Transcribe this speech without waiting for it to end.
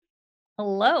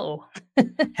Hello.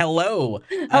 Hello.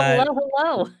 Hello,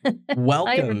 hello. Hi,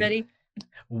 Welcome. everybody.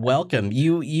 Welcome.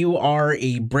 You are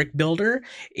a brick builder,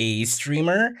 a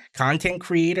streamer, content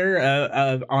creator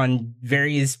on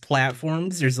various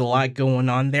platforms. There's a lot going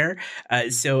on there.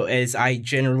 So as I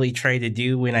generally try to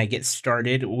do when I get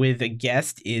started with a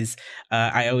guest is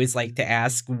I always like to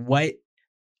ask what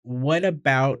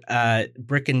about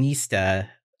Brickanista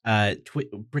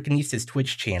Brickanista's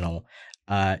Twitch channel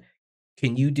uh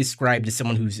can you describe to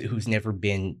someone who's never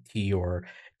been to your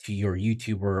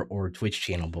YouTube or Twitch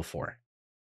channel before?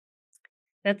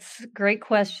 That's a great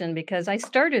question because I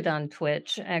started on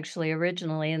Twitch actually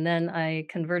originally, and then I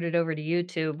converted over to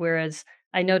YouTube. Whereas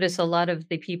I notice a lot of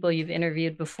the people you've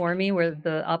interviewed before me were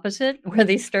the opposite, where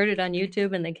they started on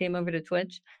YouTube and they came over to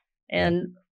Twitch. Yeah.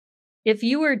 And if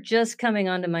you were just coming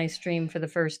onto my stream for the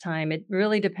first time, it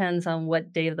really depends on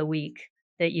what day of the week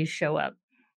that you show up.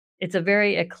 It's a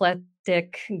very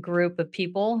eclectic group of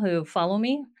people who follow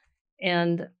me.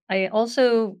 And I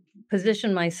also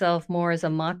position myself more as a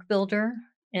mock builder.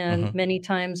 And Mhm. many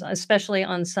times, especially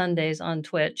on Sundays on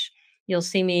Twitch, you'll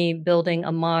see me building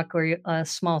a mock or a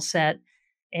small set.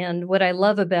 And what I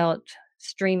love about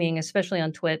streaming, especially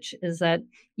on Twitch, is that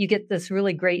you get this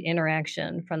really great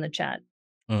interaction from the chat.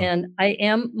 Mm. And I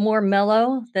am more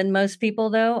mellow than most people,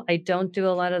 though. I don't do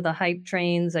a lot of the hype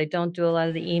trains. I don't do a lot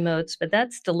of the emotes, but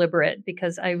that's deliberate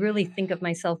because I really think of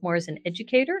myself more as an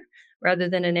educator rather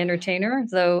than an entertainer.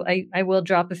 Though I will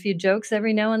drop a few jokes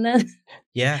every now and then.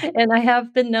 Yeah, And I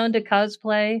have been known to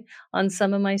cosplay on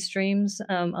some of my streams.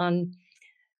 On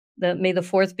the May the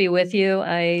Fourth be with you,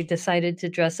 I decided to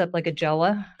dress up like a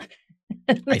Jawa.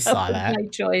 I That saw was that. my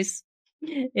choice.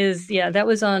 Yeah, that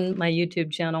was on my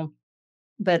YouTube channel.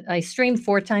 But I stream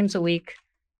 4 times a week,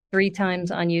 3 times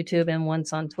on YouTube, and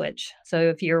once on Twitch. So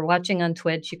if you're watching on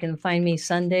Twitch, you can find me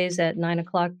Sundays at 9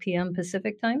 o'clock PM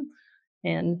Pacific Time,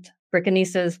 and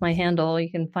Brickanista is my handle.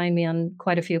 You can find me on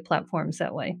quite a few platforms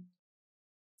that way.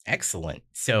 Excellent.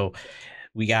 So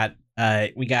we got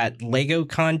Lego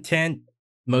content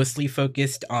mostly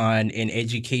focused on an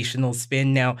educational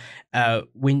spin. Now,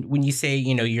 when you say,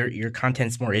 your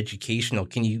content's more educational,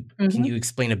 can you Mhm.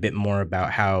 explain a bit more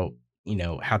about how,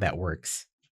 how that works?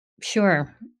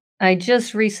 Sure. I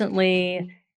just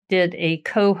recently did a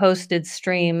co-hosted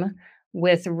stream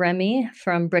with Remy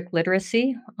from Brick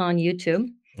Literacy on YouTube,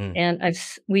 Mm. and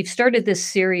we've started this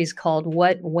series called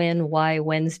What, When, Why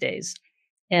Wednesdays.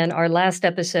 And our last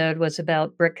episode was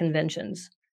about brick conventions.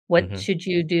 What Mhm. should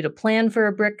you do to plan for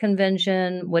a brick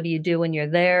convention? What do you do when you're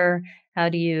there? How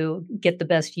do you get the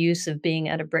best use of being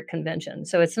at a brick convention?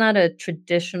 So it's not a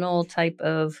traditional type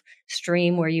of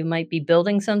stream where you might be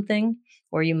building something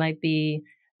or you might be,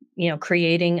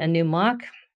 creating a new mock.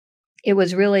 It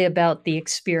was really about the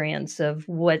experience of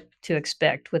what to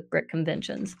expect with brick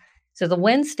conventions. So the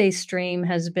Wednesday stream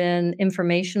has been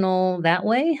informational that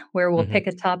way, where we'll Mhm. pick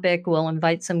a topic, we'll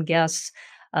invite some guests.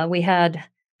 We had,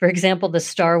 for example, the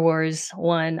Star Wars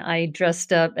one. I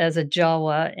dressed up as a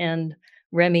Jawa, and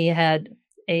Remy had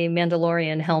a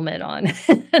Mandalorian helmet on.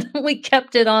 We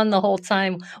kept it on the whole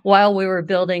time while we were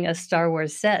building a Star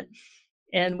Wars set,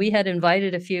 and we had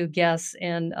invited a few guests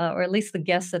and or at least the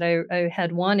guest that I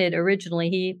had wanted originally,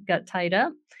 he got tied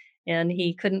up and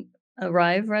he couldn't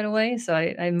arrive right away. So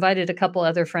I invited a couple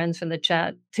other friends from the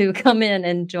chat to come in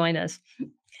and join us.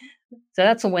 So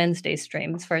that's a Wednesday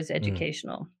stream as far as Mm.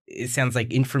 educational. It sounds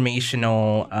like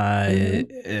informational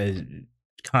Mhm.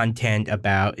 content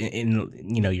about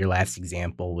your last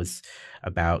example was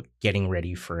about getting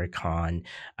ready for a con.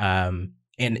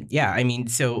 And yeah, I mean,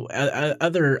 so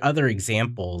other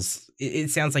examples, it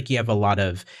sounds like you have a lot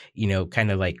of,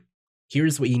 kind of like,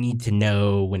 here's what you need to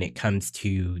know when it comes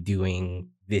to doing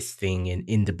this thing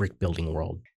in the brick building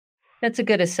world. That's a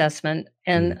good assessment. Mm.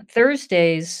 And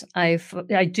Thursdays, I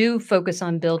do focus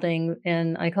on building,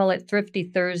 and I call it Thrifty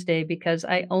Thursday because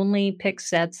I only pick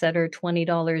sets that are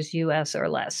 $20 US or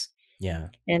less. Yeah.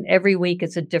 And every week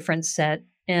it's a different set.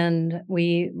 And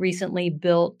we recently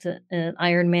built an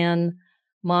Iron Man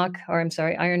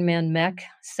Iron Man mech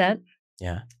set,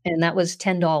 Yeah. and that was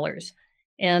 $10.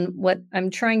 And what I'm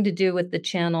trying to do with the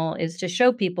channel is to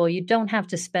show people you don't have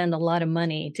to spend a lot of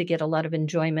money to get a lot of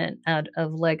enjoyment out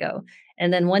of Lego.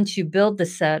 And then once you build the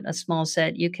set, a small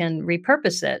set, you can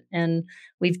repurpose it. And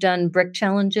we've done brick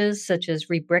challenges such as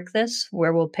Rebrick This,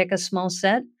 where we'll pick a small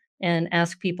set and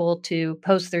ask people to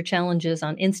post their challenges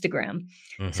on Instagram.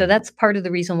 So Hmm. that's part of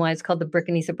the reason why it's called the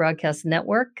Brickanista Broadcast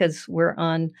Network, because we're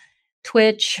on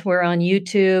Twitch, we're on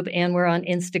YouTube, and we're on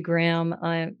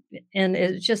Instagram. And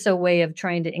it's just a way of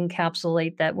trying to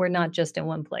encapsulate that we're not just in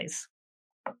one place.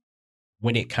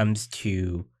 When it comes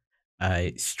to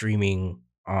streaming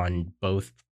on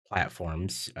both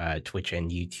platforms, Twitch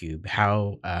and YouTube.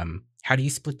 How do you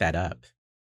split that up?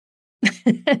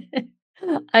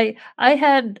 I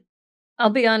had I'll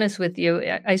be honest with you,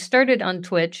 I started on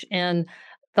Twitch, and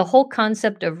the whole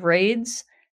concept of raids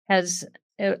has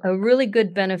a really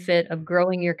good benefit of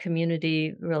growing your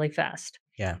community really fast.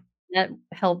 Yeah. That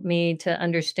helped me to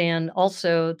understand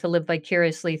also to live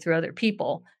vicariously through other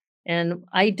people. And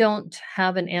I don't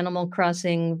have an Animal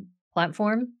Crossing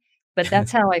platform, but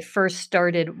that's how I first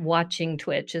started watching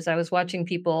Twitch, is I was watching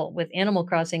people with Animal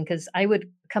Crossing because I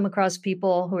would come across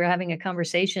people who were having a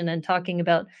conversation and talking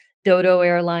about Dodo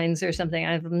Airlines or something.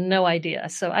 I have no idea.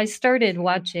 So I started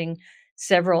watching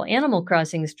several Animal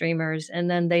Crossing streamers, and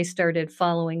then they started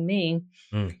following me,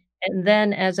 Mm, and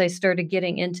then as I started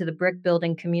getting into the brick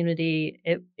building community,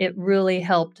 it really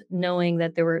helped knowing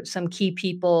that there were some key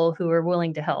people who were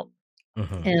willing to help.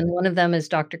 mhm. And one of them is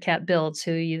Dr. Kat Builds,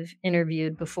 who you've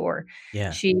interviewed before.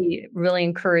 Yeah. She really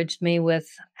encouraged me with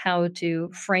how to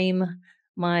frame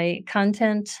my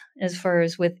content as far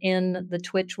as within the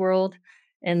Twitch world,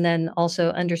 and then also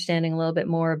understanding a little bit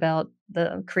more about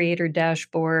the creator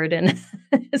dashboard and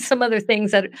some other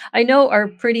things that I know are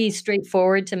pretty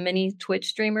straightforward to many Twitch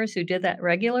streamers who did that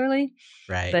regularly,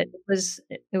 Right. but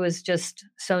it was just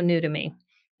so new to me.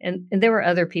 And there were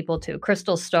other people too.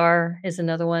 Crystal Star is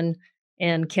another one,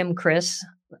 and Kim Chris.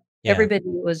 Yeah. Everybody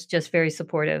was just very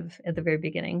supportive at the very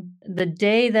beginning. The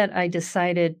day that I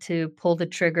decided to pull the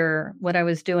trigger, what I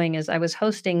was doing is I was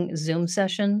hosting Zoom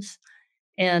sessions,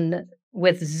 and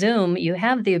with Zoom, you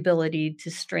have the ability to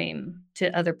stream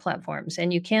to other platforms,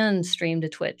 and you can stream to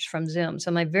Twitch from Zoom. So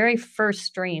my very first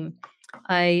stream,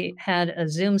 I had a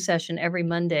Zoom session every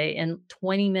Monday, and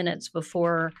 20 minutes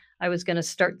before I was gonna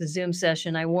start the Zoom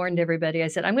session, I warned everybody. I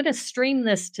said, "I'm gonna stream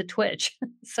this to Twitch.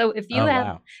 So if you Oh, have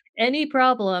wow. any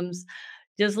problems,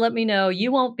 just let me know.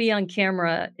 You won't be on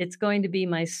camera. It's going to be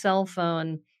my cell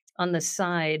phone on the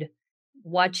side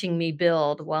watching me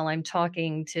build while I'm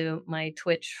talking to my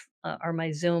Twitch or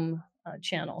my Zoom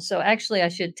channel." So actually, I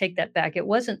should take that back. It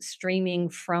wasn't streaming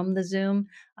from the Zoom.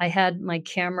 I had my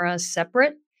camera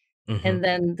separate, Mhm. and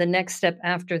then the next step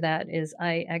after that is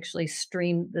I actually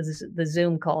stream the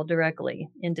Zoom call directly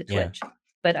into Yeah. Twitch.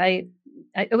 But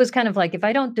it was kind of like, if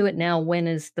I don't do it now, when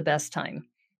is the best time?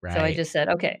 So I Right. just said,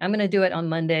 okay, I'm going to do it on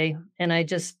Monday. And I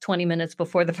just 20 minutes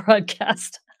before the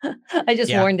broadcast, I just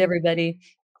Yeah. warned everybody.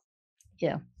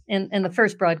 Yeah. And the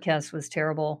first broadcast was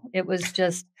terrible. It was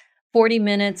just 40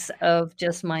 minutes of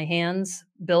just my hands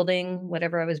building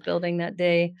whatever I was building that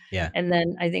day. Yeah. And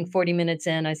then I think 40 minutes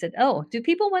in, I said, "Oh, do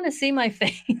people wanna see my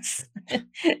face?" And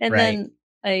Right. then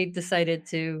I decided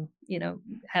to,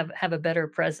 have a better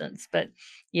presence. But,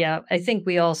 yeah, I think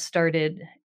we all started,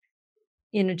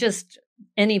 just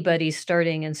anybody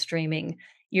starting and streaming,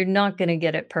 you're not gonna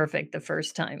get it perfect the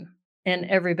first time, and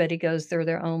everybody goes through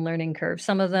their own learning curve.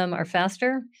 Some of them are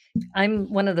faster. I'm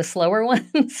one of the slower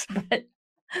ones, but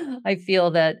I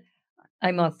feel that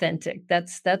I'm authentic.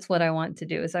 That's what I want to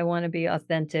do, is I wanna be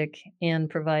authentic and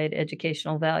provide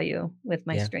educational value with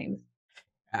my Yeah. streams.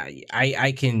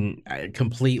 I can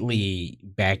completely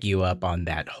back you up on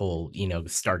that whole,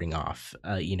 starting off.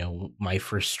 My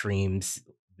first streams,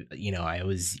 I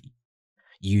was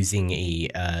using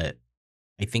I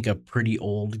think a pretty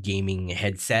old gaming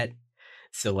headset.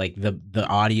 So like the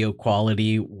audio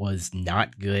quality was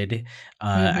not good.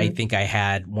 I Mhm, think I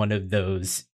had one of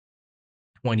those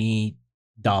 $20,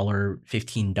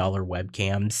 $15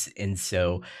 webcams, and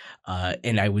so,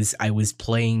 and I was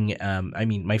playing, I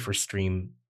mean, my first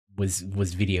stream was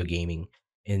video gaming,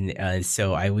 and,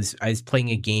 so I was playing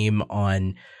a game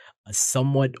on a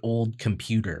somewhat old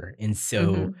computer, and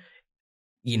so,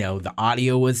 mhm. the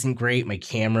audio wasn't great, my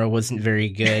camera wasn't very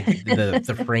good,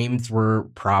 the frames were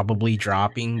probably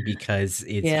dropping because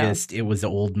Yeah, it was an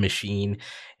old machine,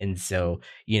 and so,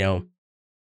 you know,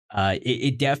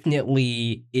 it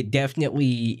definitely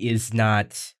is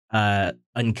not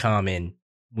uncommon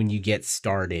when you get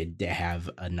started to have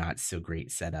a not so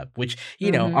great setup. Which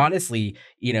mhm. honestly,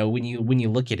 when you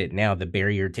look at it now, the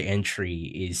barrier to entry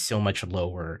is so much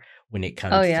lower when it Oh,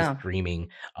 comes to yeah. streaming.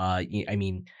 I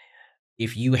mean,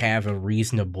 if you have a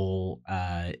reasonable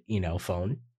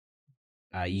phone,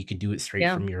 you could do it straight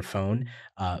Yeah, from your phone.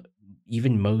 Uh,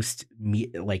 Even most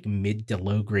like mid to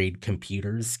low grade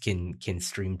computers can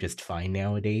stream just fine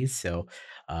nowadays. So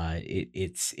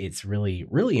it's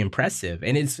really impressive,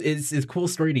 and it's a cool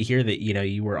story to hear that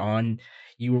you were on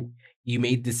you you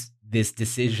made this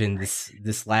decision,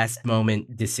 this last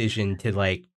moment decision to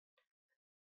like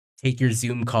take your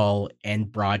Zoom call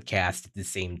and broadcast at the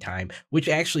same time. Which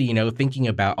actually, thinking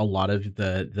about a lot of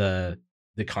the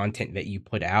the content that you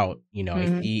put out. You know,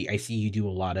 Mhm. I see you do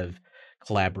a lot of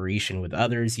collaboration with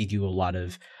others. You do a lot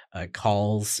of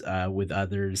calls with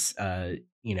others.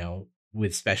 You know,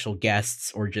 with special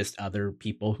guests or just other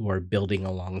people who are building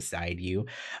alongside you.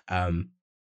 Um,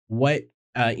 what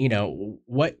you know,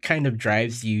 what kind of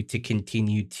drives you to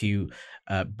continue to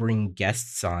bring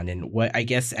guests on, and what, I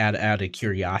guess, out of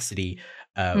curiosity,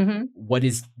 Mhm.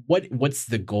 what's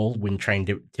the goal when trying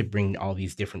to bring all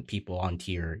these different people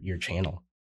onto your channel?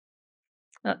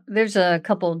 There's a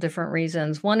couple different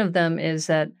reasons. One of them is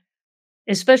that,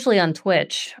 especially on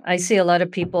Twitch, I see a lot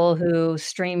of people who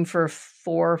stream for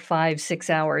 4, 5, 6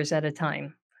 hours at a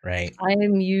time. Right.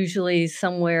 I'm usually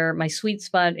somewhere, my sweet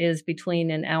spot is between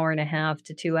an hour and a half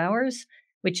to 2 hours,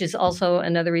 which is also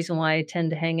another reason why I tend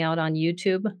to hang out on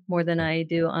YouTube more than I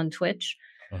do on Twitch.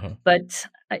 Uh-huh. But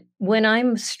when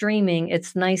I'm streaming,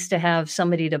 it's nice to have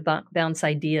somebody to bounce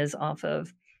ideas off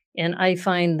of. And I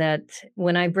find that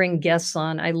when I bring guests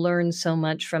on, I learn so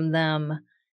much from them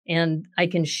and I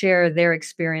can share their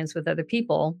experience with other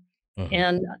people. Uh-huh.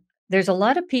 And there's a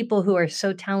lot of people who are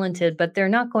so talented, but they're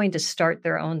not going to start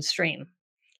their own stream,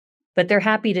 but they're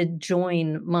happy to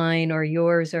join mine or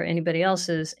yours or anybody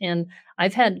else's. And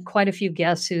I've had quite a few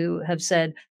guests who have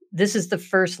said, "This is the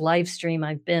first live stream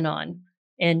I've been on,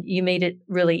 and you made it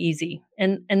really easy."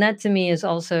 And that to me is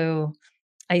also,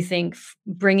 I think,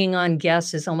 bringing on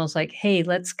guests is almost like, "Hey,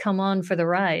 let's come on for the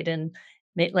ride and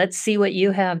let's see what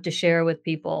you have to share with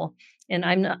people." And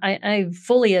I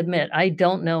fully admit I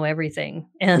don't know everything.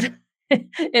 And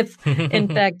if, in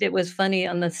fact, it was funny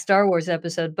on the Star Wars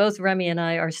episode, both Remy and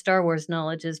I, our Star Wars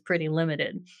knowledge is pretty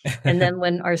limited. And then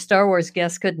when our Star Wars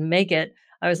guest couldn't make it,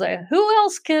 I was like, "Who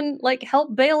else can, like,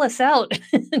 help bail us out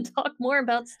and talk more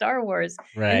about Star Wars?"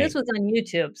 And this Right. was on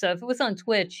YouTube. So if it was on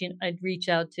Twitch, I'd reach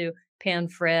out to Pan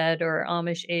Fred or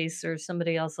Amish Ace or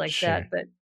somebody else like that. Sure. But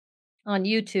on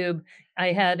YouTube,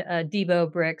 I had Debo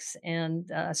Bricks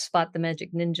and Spot the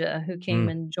Magic Ninja who came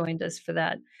Mm, and joined us for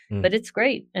that. mm. But it's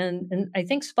great, and I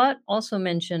think Spot also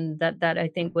mentioned that I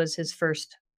think was his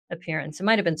first appearance. It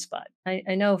might have been Spot.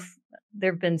 I know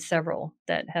there have been several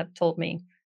that have told me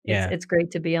Yeah. it's great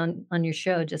to be on your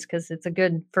show just because it's a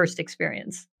good first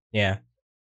experience. Yeah.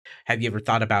 Have you ever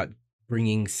thought about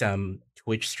bringing some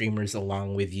Twitch streamers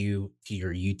along with you to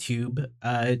your YouTube,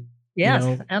 you Yes,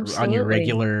 know, absolutely.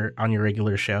 on your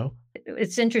regular show?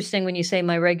 It's interesting when you say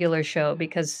my regular show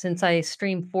because since I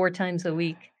stream 4 times a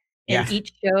week and Yeah.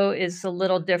 each show is a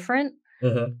little different,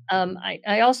 Uh-huh.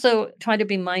 I also try to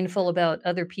be mindful about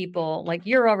other people, like,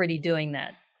 you're already doing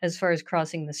that as far as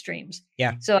crossing the streams.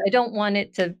 Yeah. So I don't want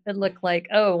it to look like,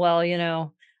 "Oh, well,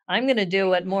 I'm gonna do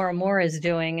what Mora and More is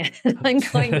doing, and I'm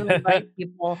going to invite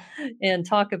people and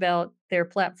talk about their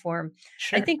platform." I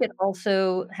Sure. think it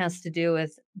also has to do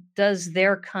with, does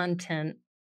their content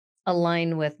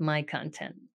align with my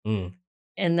content? Mm,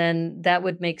 And then that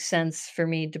would make sense for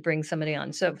me to bring somebody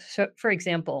on. So for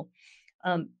example,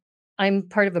 um, I'm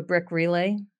part of a brick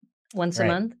relay once a right,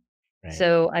 month. right.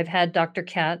 So I've had Dr.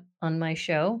 Cat on my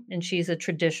show, and she's a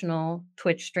traditional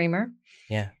Twitch streamer.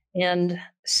 Yeah. And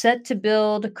Set to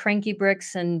Build, Cranky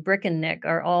Bricks, and Brick and Nick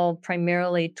are all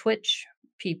primarily Twitch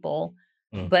people,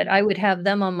 Mm, but I would have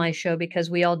them on my show because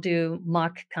we all do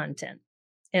mock content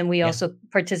and we yeah, also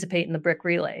participate in the brick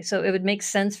relay. So it would make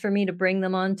sense for me to bring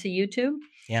them on to YouTube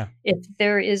yeah. if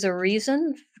there is a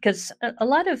reason, because a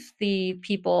lot of the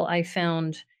people I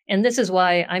found, and this is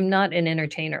why I'm not an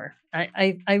entertainer.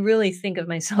 I really think of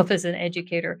myself as an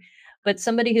educator, but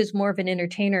somebody who's more of an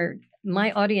entertainer,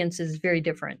 my audience is very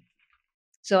different.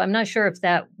 So I'm not sure if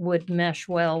that would mesh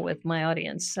well with my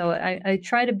audience. So I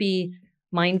try to be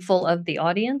mindful of the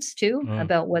audience too Mm,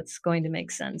 about what's going to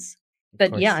make sense. of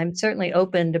But yeah, course. I'm certainly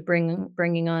open to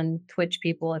bringing on Twitch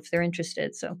people if they're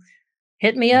interested. So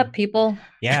hit me Yeah. up, people.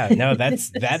 Yeah, no,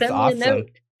 that's Send me a awesome. note.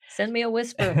 Send me a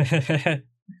whisper.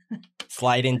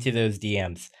 Slide into those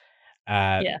DMs.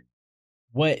 Uh, Yeah.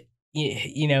 what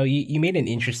you know, you made an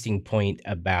interesting point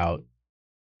about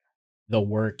the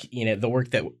work, you know, the work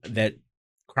that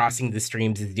Crossing the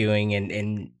Streams is doing,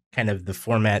 and kind of the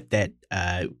format that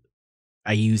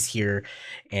I use here,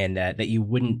 and that you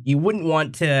wouldn't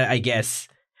want to, I guess,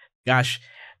 gosh,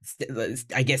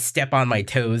 I guess, step on my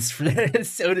toes,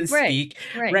 so to Right. speak.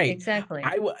 Right. Right. Exactly.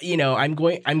 You know, I'm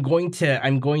going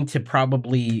to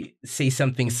probably say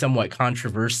something somewhat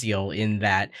controversial in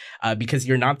that, because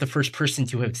you're not the first person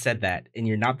to have said that, and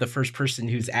you're not the first person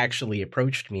who's actually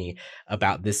approached me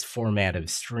about this format of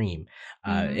stream.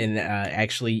 Mhm. And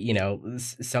actually,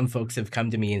 some folks have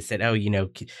come to me and said, "Oh,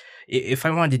 if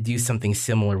I wanted to do something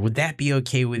similar, would that be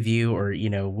okay with you?" Or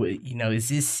is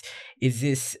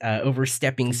this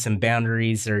overstepping some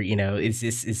boundaries, or is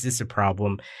this a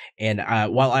problem? And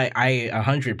while I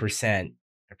 100%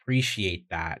 appreciate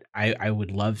that, I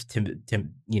would love to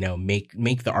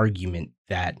make the argument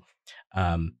that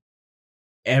um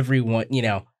everyone,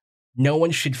 no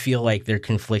one should feel like they're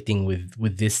conflicting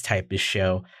with this type of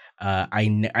show. I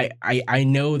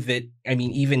know that, I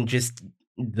mean, even just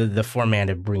the format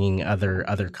of bringing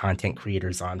other content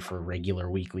creators on for regular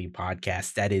weekly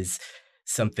podcasts, that is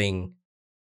something.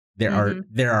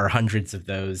 Mhm. There are hundreds of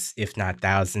those, if not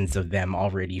thousands of them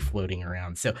already floating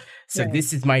around. So Right.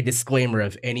 this is my disclaimer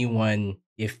of anyone,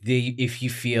 if you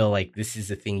feel like this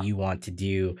is a thing you want to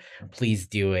do, please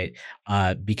do it.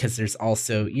 Because there's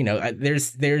also,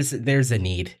 there's a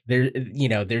need.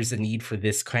 There's a need for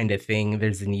this kind of thing.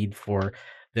 There's a need for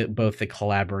both the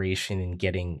collaboration and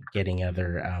getting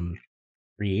other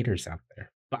creators out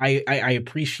there. But I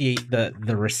appreciate the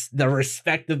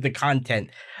respect of the content.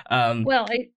 Um Well,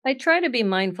 I try to be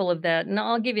mindful of that, and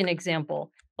I'll give you an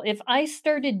example. If I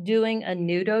started doing a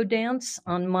nudo dance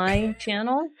on my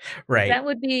channel, Right. that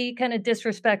would be kinda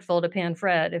disrespectful to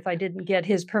Pan-Fred if I didn't get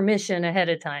his permission ahead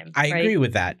of time, I right? agree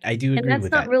with that. I do And agree that's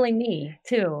with not that. really me,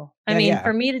 too. I Yeah, mean, yeah.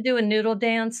 for me to do a noodle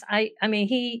dance, I mean,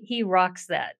 he rocks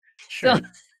that. So Sure.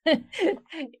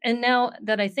 and now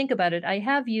that I think about it, I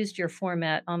have used your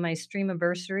format on my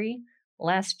Streamiversary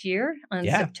last year on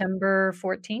Yeah. September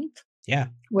 14th, Yeah.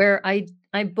 where I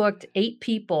booked 8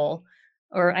 people,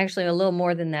 or actually a little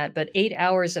more than that, but 8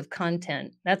 hours of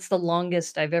content. That's the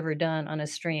longest I've ever done on a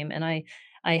stream, and I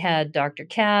had Dr.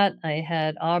 Cat, I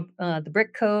had the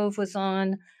Brick Cove was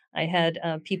on, I had,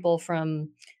 people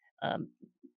from, um,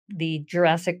 the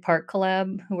Jurassic Park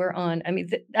collab who were on. I mean,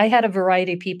 I had a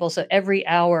variety of people, so every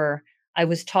hour I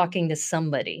was talking to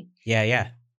somebody. Yeah,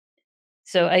 yeah.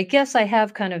 So I guess I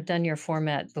have kind of done your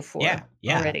format Yeah, before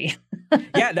yeah. already.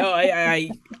 Yeah, no,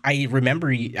 I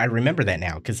remember that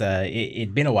now, 'cause,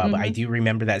 it'd been a while, but I Mhm. do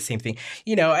remember that same thing.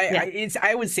 Yeah.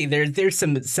 I would say there's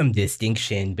some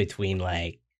distinction between,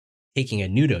 like, taking a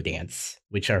nudo dance,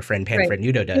 which our friend Right. Panfred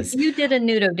Nudo If does. you did a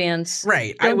nudo dance,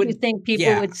 Right, I don't you would think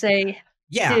people yeah, would say,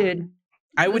 yeah. "Dude,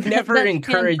 I would never that's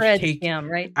encourage Pan-Fred's take jam,"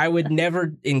 right? I would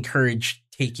never encourage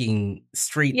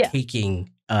Yeah. taking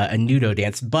a nudo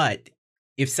dance, but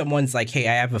if someone's like, "Hey,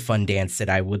 I have a fun dance that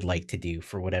I would like to do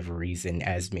for whatever reason,"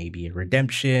 as maybe a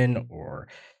redemption, or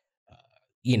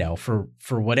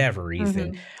for whatever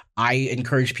reason, Mhm. I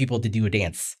encourage people to do a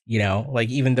dance. Like,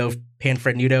 even though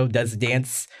Panfred Nudo does a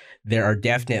dance, there are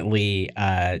definitely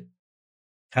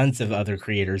tons of other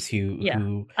creators who Yeah.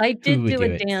 who I who did would do a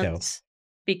do it. So dance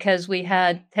because we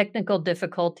had technical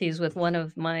difficulties with one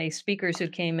of my speakers who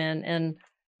came in, and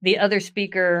the other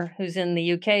speaker who's in the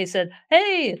UK said,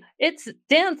 "Hey, it's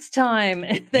dance time."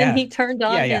 And then yeah, he turned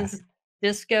yeah, on yeah, his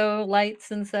disco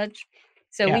lights and such.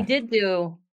 So we yeah. did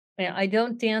do, yeah, I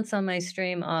don't dance on my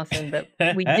stream often, but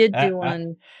we did do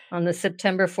one on the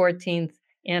September 14th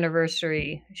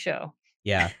anniversary show.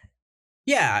 Yeah.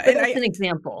 Yeah, But and that's an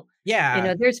example. You yeah,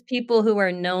 know, there's people who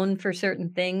are known for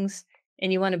certain things,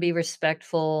 and you wanna be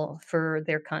respectful for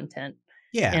their content.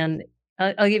 yeah, And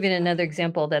I'll give you another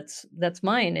example that's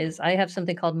mine is I have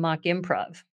something called mock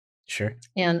improv, sure.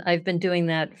 and I've been doing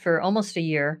that for almost a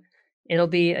year. It'll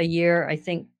be a year, I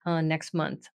think, next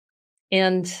month.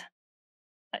 And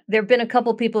there've been a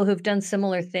couple people who've done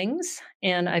similar things,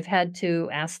 and I've had to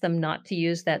ask them not to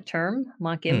use that term,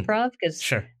 mock Hmm, improv, because 'cause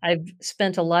sure. I've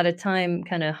spent a lot of time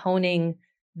kinda honing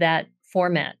that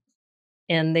format,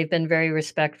 and they've been very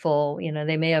respectful. You know,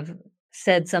 they may have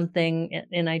said something,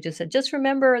 and I just said, "Just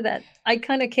remember that I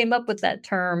kinda came up with that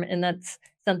term, and that's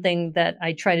something that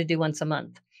I try to do once a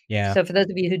month." Yeah, So for those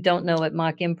of you who don't know what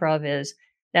mock improv is,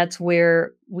 that's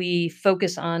where we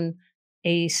focus on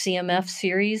a CMF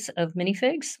series of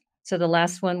minifigs. So the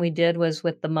last one we did was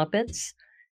with the Muppets,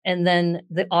 and then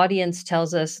the audience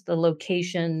tells us the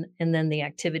location and then the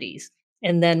activities,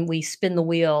 and then we spin the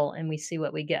wheel and we see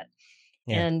what we get.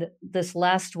 yeah. And this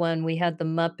last one, we had the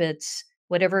Muppets,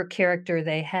 whatever character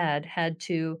they had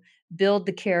to build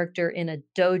the character in a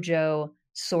dojo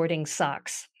sorting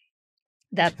socks.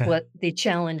 That's what the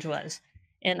challenge was.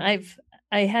 And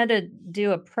I had to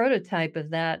do a prototype of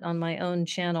that on my own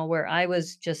channel where I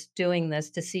was just doing this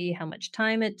to see how much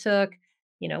time it took,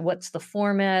 what's the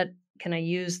format, can I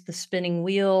use the spinning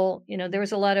wheel? There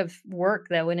was a lot of work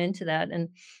that went into that, and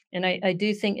I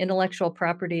do think intellectual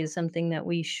property is something that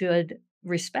we should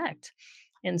respect.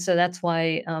 And so that's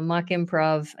why mock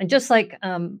improv, and just like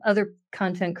other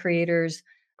content creators,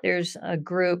 there's a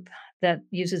group that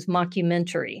uses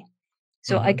mockumentary.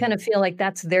 So I Mhm. kind of feel like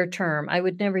that's their term. I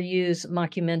would never use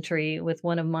mockumentary with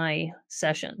one of my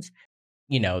sessions.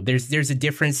 There's a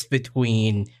difference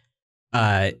between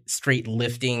straight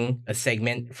lifting a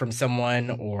segment from someone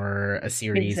or a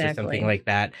series or something Exactly. like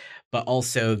that, but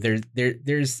also there's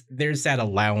that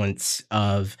allowance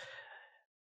of,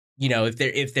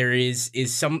 if there is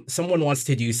someone wants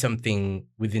to do something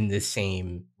within the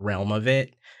same realm of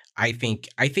it. I think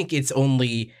it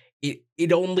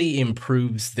only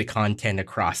improves the content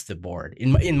across the board,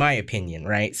 in my opinion,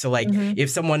 right? So like, Mhm. if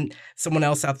someone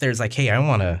else out there is like, hey, I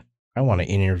want to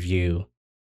interview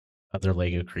other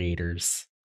Lego creators,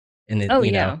 and it Oh,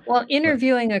 you know yeah. Well, but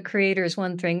interviewing a creator is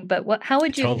one thing, but how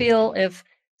would you totally. feel if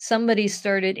somebody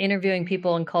started interviewing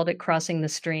people and called it crossing the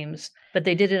streams, but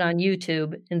they did it on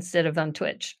YouTube instead of on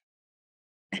Twitch?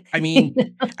 I You mean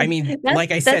I know? mean, That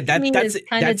like I that said, to me that's is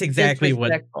kinda that's exactly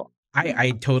what disrespectful.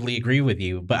 I totally agree with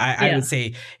you, but I Yeah, would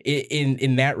say,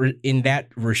 in that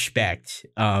respect,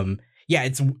 yeah,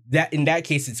 it's that in that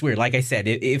case it's weird. Like I said,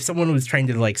 if someone was trying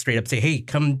to like straight up say, "Hey,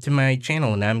 come to my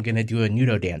channel and I'm gonna do a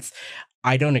nudo dance,"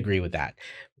 I don't agree with that.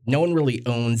 No one really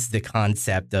owns the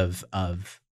concept of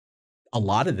a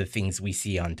lot of the things we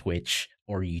see on Twitch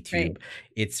or right. YouTube.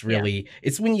 Yeah.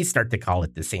 It's when you start to call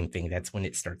it the same thing, that's when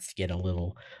it starts to get a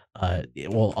little,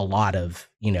 well, a lot of,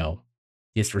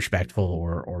 disrespectful,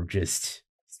 or just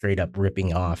straight up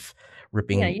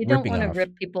Yeah, you don't ripping wanna off.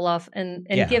 rip people off and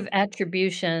Yeah. give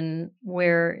attribution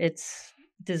where it's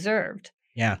deserved.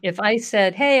 Yeah. If I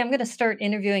said, "Hey, I'm gonna start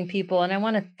interviewing people, and I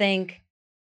wanna thank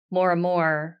more and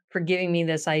more for giving me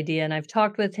this idea," and I've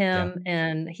talked with Yeah. him,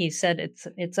 and he said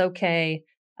it's okay.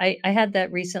 I had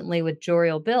that recently with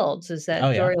Joriel Builds, is Oh,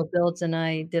 that yeah. Joriel Builds and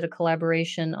I did a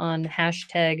collaboration on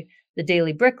hashtag the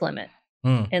daily brick limit,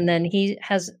 Mm. and then he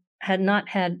had not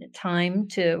had time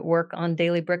to work on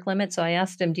daily brick limit, so I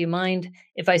asked him, "Do you mind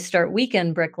if I start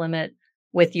weekend brick limit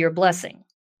with your blessing?"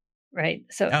 Right?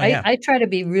 So Oh, I yeah. I try to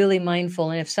be really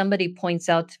mindful, and if somebody points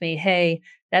out to me, "Hey,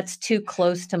 that's too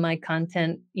close to my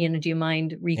content, do you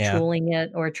mind Yeah. retooling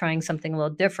it or trying something a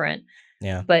little different?"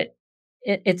 Yeah. But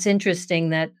it's interesting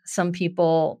that some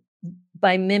people,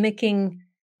 by mimicking,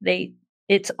 they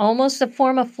it's almost a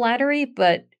form of flattery,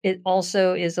 but it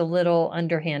also is a little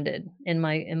underhanded in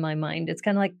my mind. It's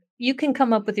kinda like, you can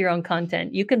come up with your own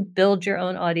content. You can build your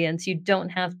own audience. You don't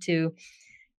have to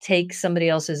take somebody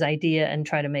else's idea and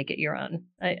try to make it your own.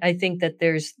 I think that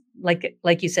there's, like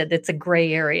you said, that's a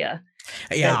gray area.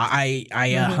 Yeah, That's I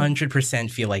Mhm,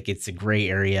 100% feel like it's a gray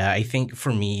area. I think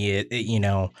for me,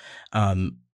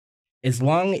 um, as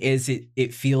long as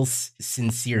it feels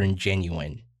sincere and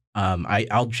genuine,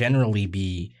 I'll generally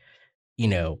be, you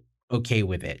know, okay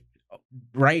with it.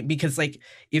 Right? Because like,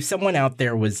 if someone out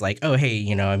there was like, "Oh, hey,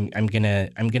 I'm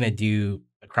gonna do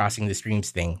a crossing the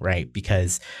streams thing," right?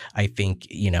 Because I think,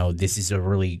 this is a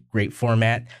really great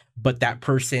format, but that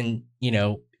person,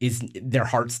 is their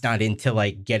heart's not into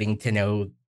like getting to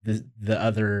know the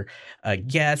other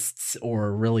guests,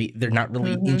 or really they're not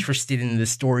really mhm, interested in the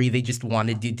story. They just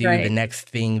wanted to do the right. next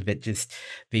thing that just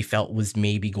they felt was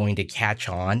maybe going to catch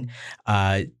on.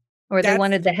 Uh Or they that's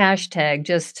wanted the hashtag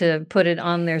just to put it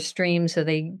on their stream so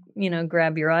they,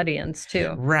 grab your audience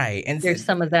too. right. And There's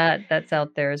some of that that's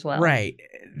out there as well. right.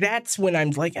 That's when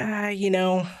I'm like,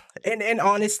 and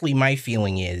honestly, my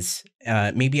feeling is,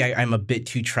 maybe I'm a bit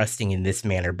too trusting in this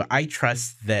manner, but I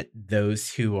trust that those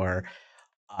who are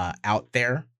out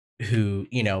there, who,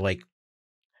 like,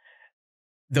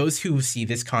 those who see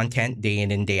this content day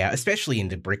in and day out, especially in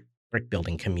the brick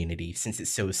building community, since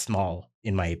it's so small,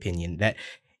 in my opinion, that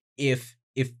if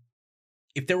if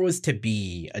if there was to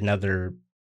be another,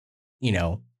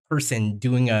 person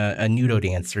doing a nudo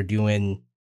dance, or doing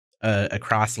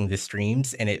crossing the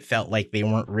streams, and it felt like they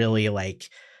weren't really like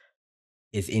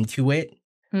is into it.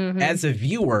 As Mhm. a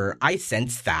viewer, I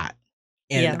sense that,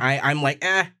 and Yeah, I'm like,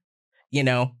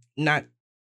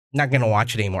 not gonna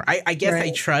watch it anymore. I guess right.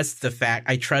 I trust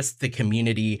the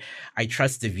community, I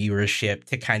trust the viewership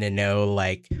to kind of know,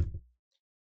 like,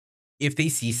 if they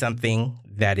see something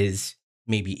that is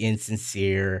maybe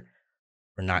insincere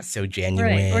or not so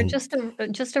Right, or genuine. just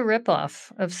a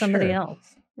ripoff of somebody Sure.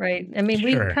 else, right? I mean,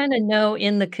 we Sure. kinda know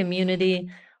in the community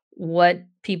what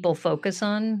people focus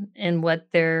on and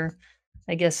what their,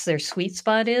 I guess, their sweet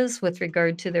spot is with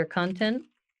regard to their content.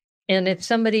 And if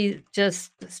somebody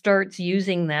just starts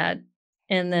using that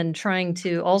and then trying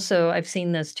to also, I've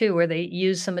seen this too, where they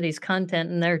use somebody's content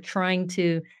and they're trying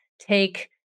to take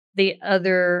the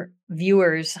other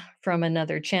viewers from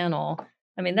another channel.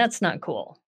 I mean, that's not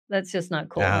cool. That's just not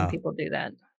cool when uh, people do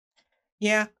that.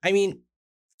 yeah, I mean,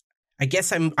 I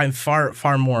guess I'm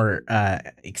far more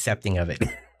accepting of it.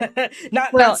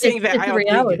 Not Well, saying that it's I a don't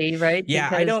think it. reality, right? Yeah,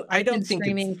 Because I I've been don't think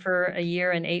it's. streaming for a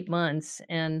year and 8 months,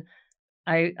 and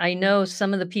I know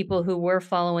some of the people who were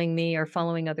following me are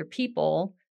following other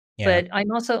people, Yeah, but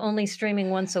I'm also only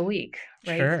streaming once a week,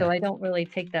 right? So sure. I don't really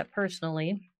take that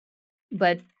personally,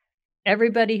 but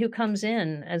everybody who comes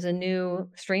in as a new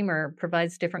streamer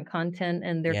provides different content,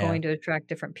 and they're Yeah, going to attract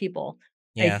different people.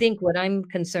 I yeah. think what I'm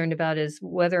concerned about is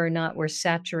whether or not we're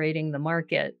saturating the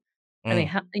market. I mean, Mm,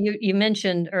 how you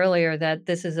mentioned earlier that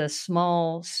this is a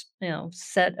small,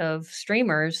 set of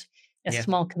streamers, a yeah,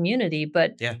 small community,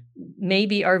 but yeah,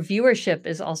 maybe our viewership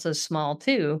is also small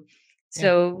too.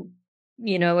 yeah. So,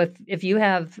 if you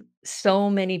have so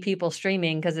many people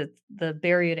streaming because it's the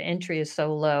barrier to entry is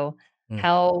so low, Mm,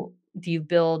 how do you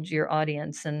build your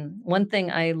audience? And one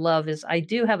thing I love is I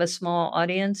do have a small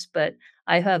audience, but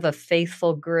I have a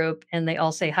faithful group and they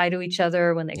all say hi to each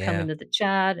other when they come yeah, into the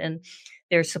chat and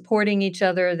they're supporting each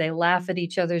other. They laugh at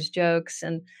each other's jokes.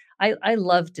 And I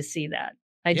love to see that.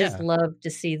 I just yeah, love to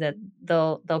see that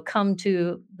they'll come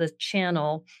to the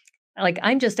channel. Like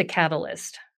I'm just a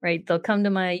catalyst, right? They'll come to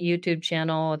my YouTube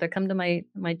channel, they'll come to my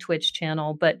Twitch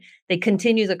channel, but they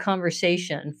continue the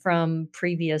conversation from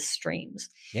previous streams.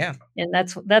 yeah, And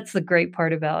that's the great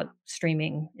part about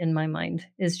streaming in my mind,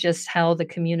 is just how the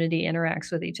community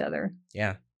interacts with each other.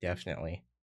 yeah, definitely.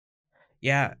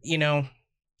 Yeah,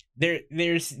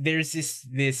 there's this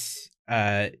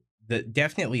the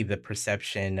definitely the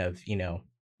perception of,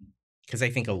 because I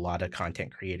think a lot of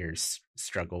content creators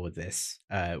struggle with this,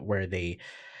 where they've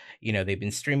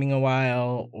been streaming a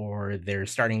while, or they're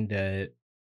starting to,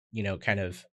 kind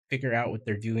of figure out what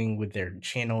they're doing with their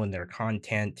channel and their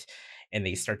content, and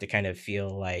they start to kind of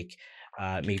feel like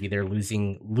maybe they're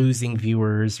losing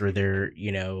viewers, or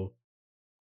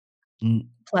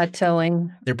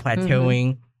Plateauing. they're Mhm.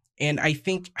 plateauing. And I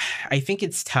think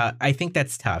it's tough. I think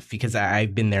that's tough because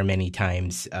I've been there many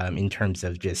times, in terms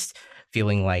of just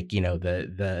feeling like,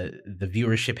 the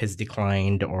viewership has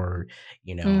declined, or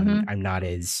Mhm. I'm not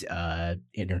as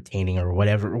entertaining, or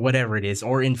whatever it is,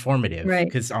 or informative. Right.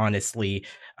 Because honestly,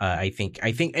 I think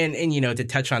and to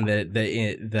touch on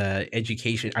the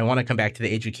education, I want to come back to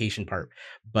the education part,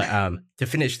 but to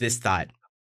finish this thought,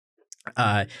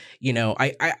 uh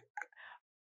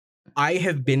I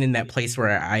have been in that place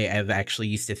where I have actually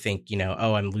used to think,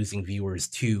 oh, I'm losing viewers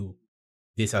to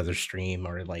this other stream,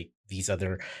 or like these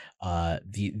other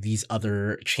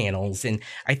channels. And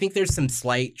I think there's some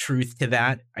slight truth to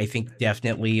that. I think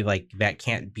definitely, like, that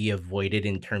can't be avoided,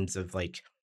 in terms of, like,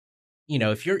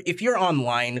 if you're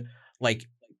online, like,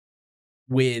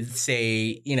 with,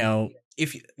 say,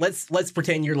 if let's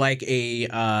pretend you're like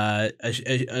a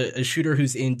shooter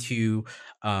who's into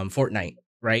Fortnite,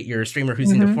 right? You're a streamer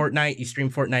who's into Mhm. Fortnite. You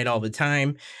stream Fortnite all the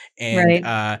time, and Right.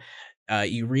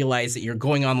 you realize that you're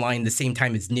going online the same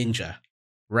time as Ninja,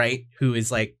 right? Who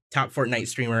is like top Fortnite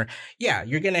streamer. Yeah,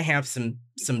 you're gonna have some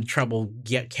trouble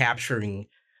get capturing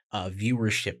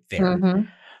viewership there.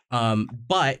 Mhm.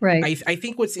 But Right. I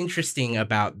think what's interesting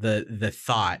about the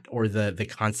thought, or the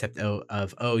concept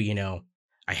of, oh,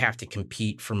 I have to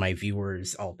compete for my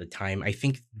viewers all the time. I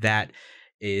think that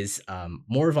is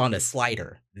more of on a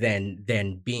slider than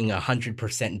being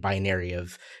 100% binary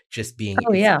of just being,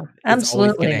 Oh, yeah. it's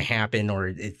always going to Absolutely. happen, or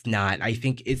it's not. I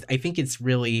think it's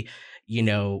really, you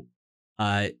know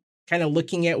uh kind of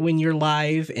looking at when you're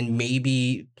live, and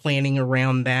maybe planning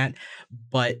around that.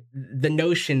 But the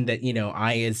notion that,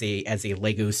 I, as a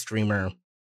Lego streamer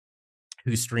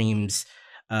who streams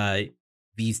uh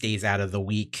these days out of the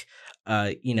week,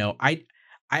 I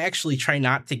actually try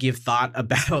not to give thought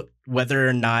about whether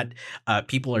or not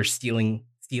people are stealing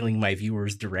my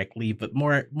viewers directly, but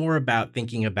more about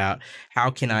thinking about how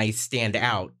can I stand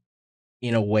out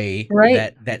in a way Right.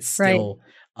 that's Right. still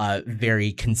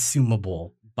very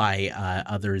consumable by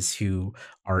others who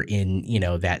are in,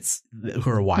 who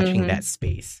are watching that Mhm.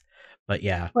 space. But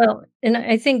yeah, Well, and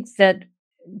I think that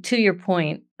to your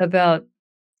point about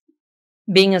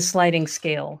being a sliding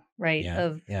scale, right, yeah,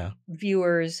 of yeah,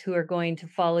 viewers who are going to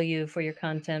follow you for your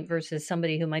content versus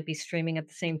somebody who might be streaming at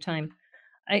the same time.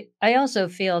 I also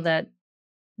feel that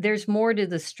there's more to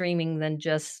the streaming than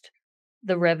just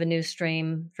the revenue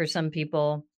stream for some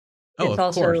people. oh, It's of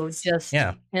also course, just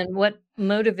yeah, and what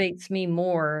motivates me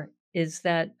more is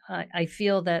that I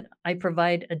feel that I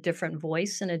provide a different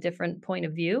voice and a different point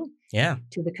of view yeah,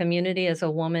 to the community as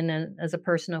a woman and as a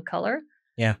person of color.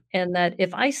 yeah, And that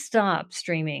if I stop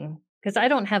streaming, because I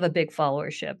don't have a big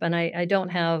followership and I don't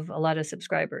have a lot of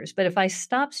subscribers, but if I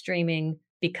stop streaming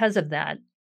because of that,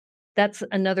 that's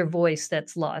another voice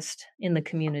that's lost in the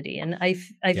community. And I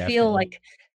feel definitely, like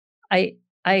I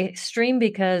I stream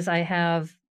because I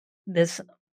have this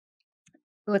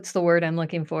what's the word I'm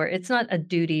looking for? It's not a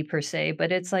duty per se,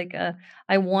 but it's like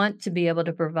I want to be able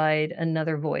to provide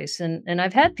another voice. And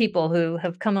I've had people who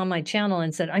have come on my channel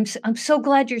and said, I'm so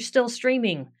glad you're still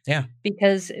streaming Yeah,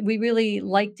 because we really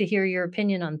like to hear your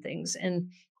opinion on things." And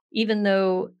even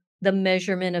though the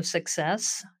measurement of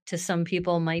success to some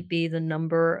people might be the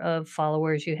number of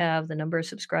followers you have, the number of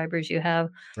subscribers you have,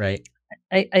 right.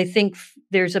 I think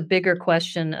there's a bigger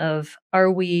question of,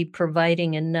 are we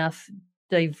providing enough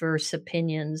diverse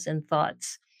opinions and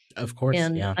thoughts? Of course,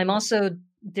 And yeah. I'm also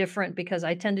different because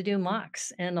I tend to do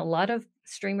mocks, and a lot of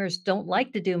streamers don't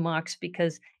like to do mocks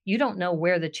because you don't know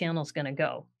where the channel's gonna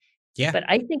go. Yeah, But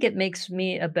I think it makes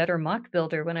me a better mock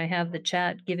builder when I have the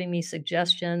chat giving me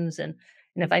suggestions, and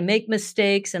if I make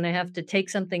mistakes and I have to take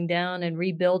something down and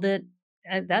rebuild it,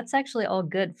 that's actually all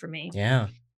good for me. yeah.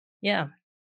 Yeah.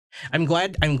 I'm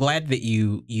glad that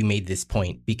you made this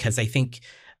point because I think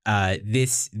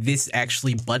this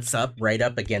actually butts up right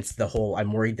up against the whole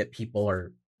I'm worried that people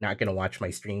are not going to watch my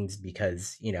streams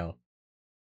because,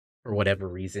 for whatever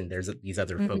reason there's these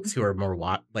other folks Mhm. who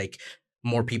are like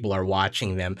more people are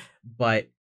watching them. But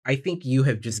I think you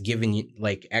have just given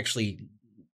like actually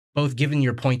both given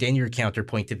your point and your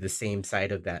counterpoint to the same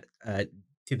side of that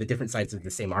to the different sides of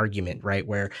the same argument, right?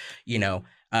 Where,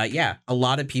 yeah, a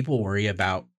lot of people worry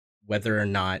about whether or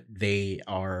not they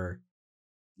are,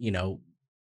 you know,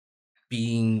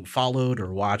 being followed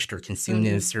or watched or consumed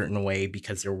in a Mhm. certain way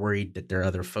because they're worried that there are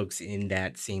other folks in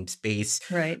that same space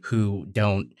Right. who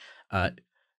don't uh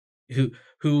who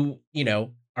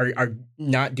are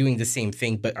not doing the same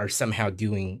thing but are somehow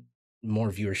doing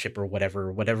more viewership or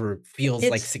whatever feels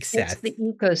like It's success. the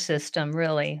ecosystem,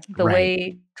 really. The Right.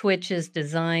 way Twitch is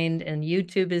designed and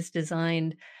YouTube is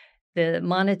designed, the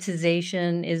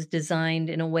monetization is designed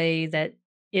in a way that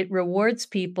it rewards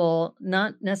people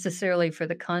not necessarily for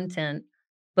the content,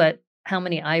 but how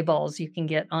many eyeballs you can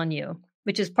get on you,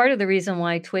 which is part of the reason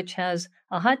why Twitch has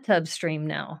a hot tub stream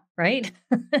now, right?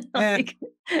 Eh, Like,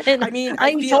 and I mean, I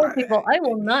I feel told people I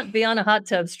will not be on a hot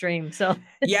tub stream, so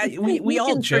yeah, we you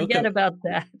all can joke forget about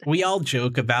that. we all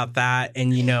joke about that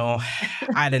and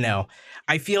I don't know.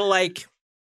 I feel like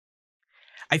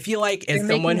as They're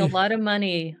someone making a who lot of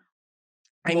money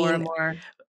I more and mean, more.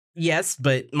 yes,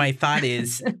 but my thought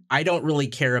is I don't really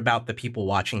care about the people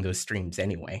watching those streams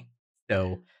anyway.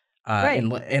 So, Right,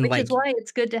 and which is like why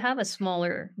it's good to have a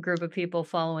smaller group of people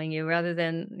following you rather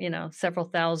than, several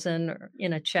thousand or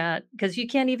in a chat, because you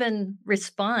can't even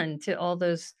respond to all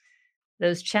those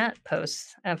chat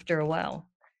posts after a while.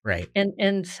 right.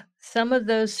 And some of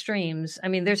those streams, I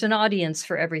mean, there's an audience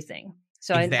for everything.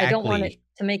 So I don't want it Exactly.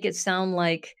 to make it sound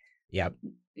like Yep.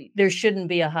 there shouldn't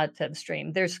be a hot tub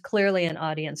stream. There's clearly an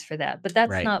audience for that, but that's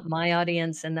Right. not my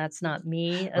audience and that's not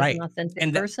me as an Right. authentic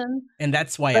And that person. and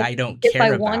that's why But I don't if I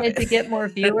care about wanted to get more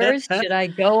viewers, it. should I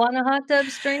go on a hot tub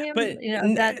stream? But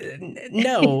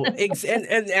no,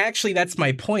 and actually, that's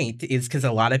my point. Is because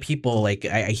a lot of people, like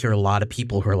I hear a lot of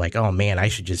people who are like, "Oh man, I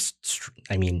should just."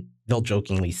 I mean, they'll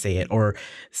jokingly say it, or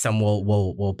some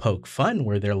will poke fun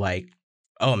where they're like,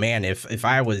 "Oh man, if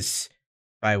I was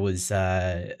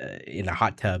in a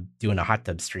hot tub doing a hot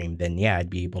tub stream, then yeah, I'd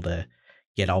be able to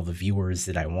get all the viewers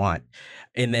that I want."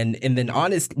 And then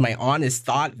my honest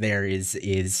thought there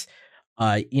is,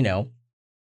 uh, you know,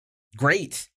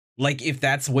 great. Like if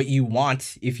that's what you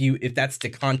want, if that's the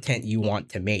content you want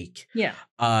to make. Yeah,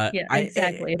 yeah, I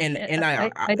exactly. and I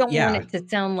don't want yeah, it to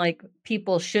sound like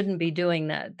people shouldn't be doing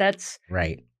that. That's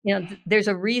right. there's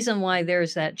a reason why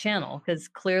there's that channel because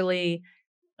clearly,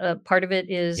 part of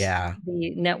it is Yeah.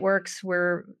 the networks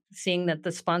were seeing that the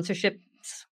sponsorships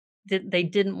they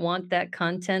didn't want that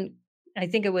content. I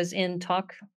think it was in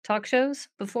talk shows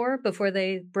before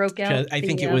they broke out I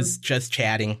think the, it was just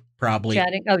chatting probably.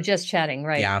 chatting. Oh, just chatting,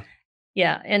 right. Yeah.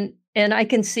 Yeah, and I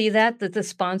can see that the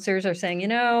sponsors are saying,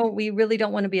 "We really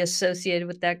don't wanna be associated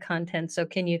with that content, so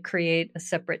can you create a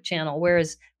separate channel?"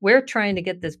 Whereas we're trying to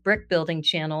get this brick building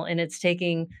channel, and it's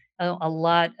taking a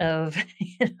lot of,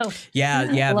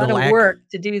 Yeah, a lot of work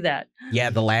to do that.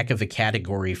 the lack of a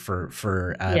category for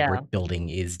Yeah. brick building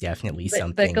is definitely But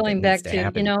something that going needs back to to,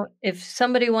 happen. if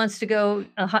somebody wants to go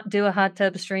do a hot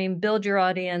tub stream, build your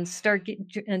audience, start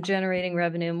generating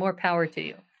revenue, more power to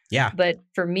you. Yeah. But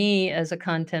for me as a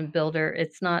content builder,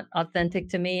 it's not authentic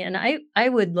to me, and I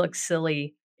would look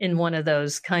silly in one of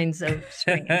those kinds of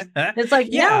streams. It's like,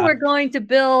 "Now Yeah. we're going to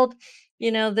build,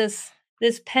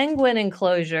 this penguin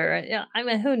enclosure." Yeah, I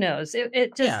mean, who knows? It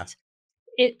Yeah. just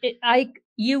it I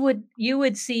you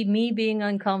would see me being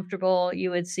uncomfortable, you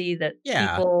would see that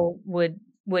Yeah. people would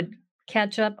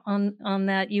catch up on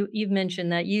that. You've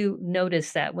mentioned that you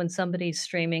notice that when somebody's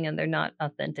streaming and they're not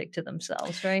authentic to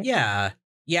themselves, right? Yeah.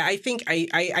 Yeah, I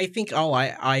think all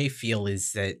I feel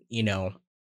is that,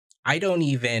 I don't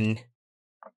even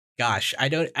gosh, I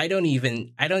don't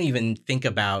even think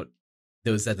about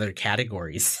those other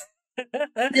categories. No,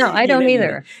 I You know don't you know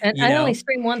either, and you I only know?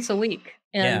 stream once a week,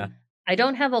 Yeah. and I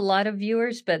don't have a lot of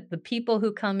viewers, but the people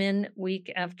who come in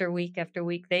week after week after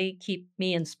week, they keep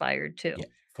me inspired Yeah, too.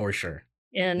 for sure.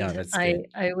 No, And that's I good.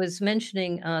 I was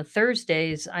mentioning,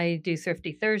 Thursdays, I do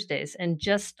Thrifty Thursdays, and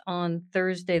just on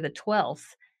Thursday the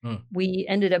 12th, Mm, we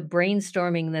ended up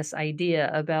brainstorming this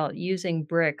idea about using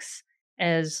bricks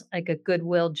as, like, a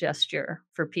goodwill gesture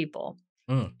for people,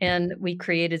 mm, and we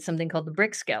created something called the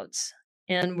Brick Scouts,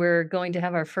 and we're going to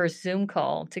have our first Zoom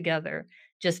call together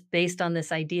just based on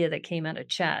this idea that came out of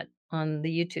chat on the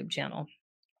YouTube channel.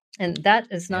 And that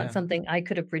is not yeah, something I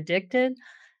could have predicted.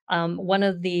 One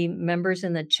of the members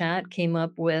in the chat came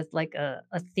up with like a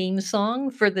theme song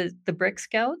for the Brick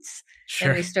Scouts, and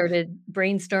sure. we started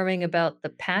brainstorming about the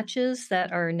patches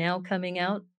that are now coming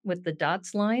out with the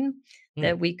dots line Mm,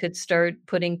 that we could start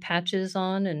putting patches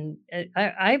on. And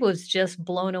I was just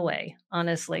blown away,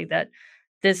 honestly, that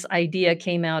this idea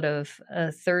came out of a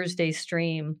Thursday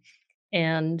stream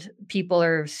and people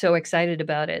are so excited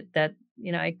about it that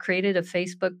I created a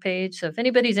Facebook page. So if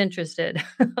anybody's interested,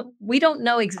 we don't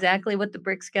know exactly what the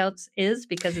Brick Scouts is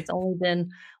because it's only been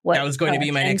that what was going to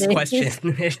be my 10 next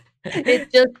question. days.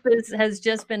 Has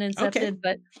just been Okay. incepted,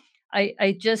 but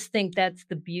I just think that's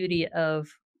the beauty of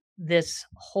this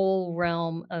whole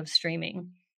realm of streaming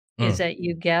is Mm, that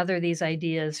you gather these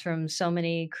ideas from so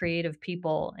many creative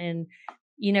people and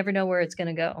you never know where it's going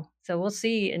to go. So we'll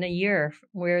see in a year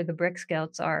where the Brick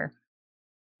Scouts are.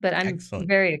 But I'm excellent.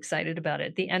 very excited about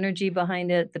it. The energy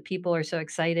behind it, the people are so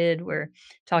excited. We're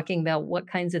talking about what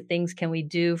kinds of things can we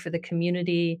do for the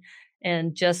community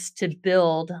and just to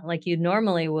build like you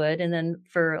normally would. And then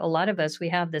for a lot of us, we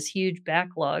have this huge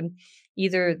backlog.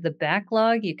 Either the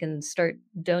backlog, you can start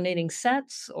donating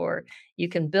sets, or you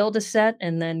can build a set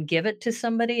and then give it to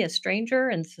somebody, a stranger,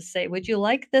 and to say, "Would you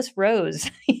like this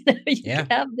rose?" You can Yeah.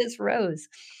 have this rose.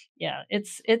 Yeah,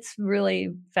 it's really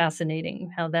fascinating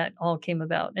how that all came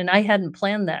about, and I hadn't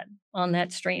planned that on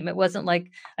that stream. It wasn't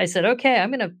like I said, "Okay,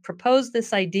 I'm gonna propose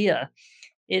this idea."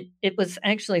 It was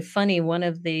actually funny, one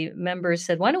of the members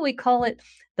said, "Why don't we call it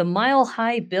the Mile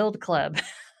High Build Club?"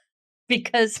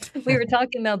 Because we were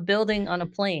talking about building on a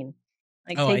plane,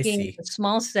 like Oh, I taking see. a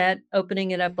small set,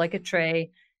 opening it up like a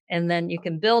tray, and then you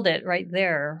can build it right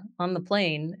there on the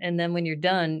plane, and then when you're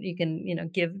done, you can,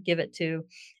 give it to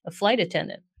a flight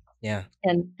attendant. Yeah.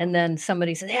 And then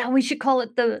somebody said, "Yeah, we should call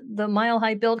it the Mile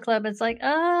High Build Club." It's like,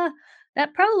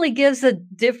 that probably gives a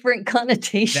different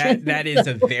connotation." That is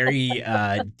a very,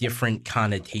 different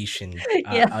connotation, Yes.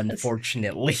 Yeah.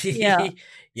 unfortunately.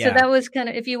 So Yeah. that was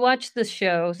kinda if you watch the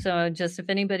show, so just if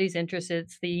anybody's interested,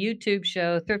 it's the YouTube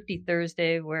show Thrifty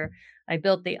Thursday where I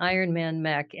built the Iron Man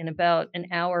mech, and about an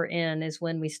hour in is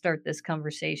when we start this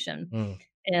conversation. Mm,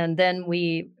 And then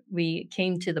we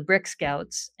came to the Brick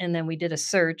Scouts, and then we did a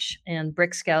search, and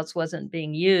Brick Scouts wasn't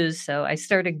being used, so I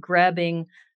started grabbing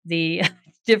the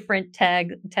different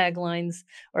taglines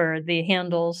or the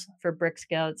handles for Brick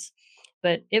Scouts.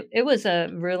 But it was a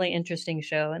really interesting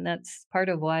show, and that's part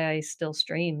of why I still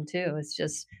stream too. It's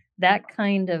just that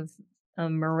kind of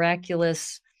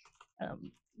miraculous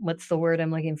what's the word I'm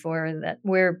looking for? That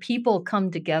where people come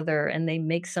together and they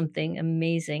make something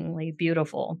amazingly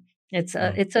beautiful.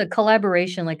 mm, It's a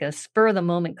collaboration, like a spur of the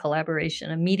moment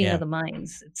collaboration, a meeting of yeah. the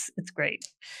minds. It's great.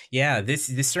 Yeah, this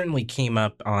certainly came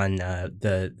up on,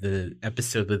 the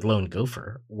episode with Lone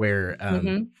Gopher where,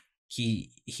 Mhm.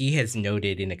 he has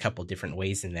noted in a couple different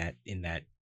ways in that,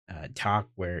 talk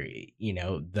where,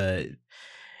 the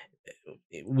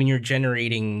when you're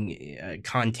generating,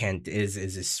 content as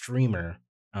a streamer,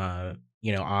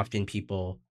 often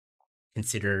people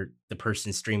consider the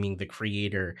person streaming the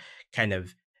creator kind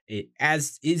of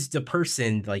as is the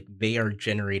person like they are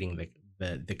generating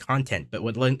the content. But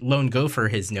what Lone Gopher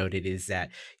has noted is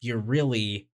that you're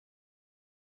really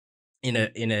in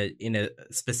a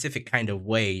specific kind of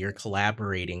way you're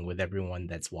collaborating with everyone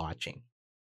that's watching.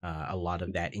 A lot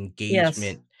of that Yes.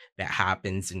 engagement that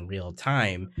happens in real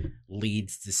time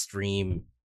leads the stream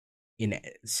in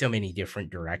so many different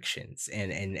directions,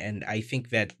 and I think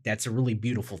that that's a really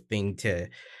beautiful thing to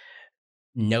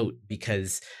note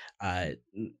because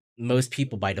most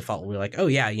people by default were like, oh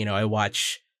yeah, I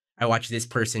watch this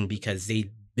person because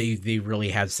they really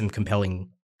have some compelling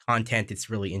content.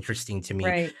 It's really interesting to me.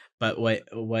 Right. But what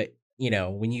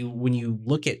when you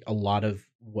look at a lot of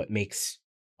what makes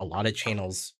a lot of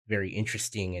channels very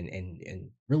interesting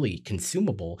and really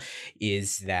consumable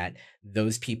is that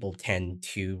those people tend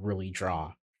to really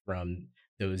draw from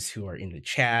those who are in the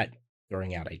chat,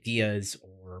 throwing out ideas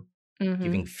or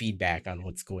giving Mhm. feedback on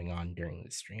what's going on during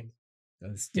the stream.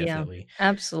 That's Yeah, definitely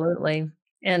absolutely.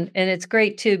 And it's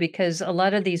great too because a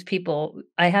lot of these people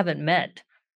I haven't met.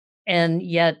 And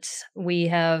yet we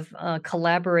have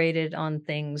collaborated on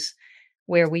things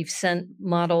where we've sent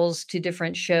models to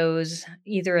different shows,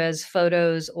 either as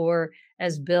photos or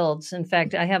as builds. In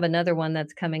fact, I have another one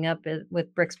that's coming up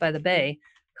with Bricks by the Bay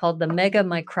called the Mega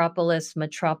Micropolis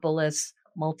Metropolis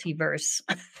Multiverse.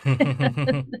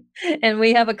 And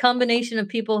we have a combination of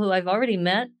people who I've already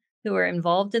met who are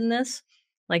involved in this,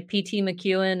 like PT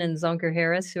McEwen and Zonker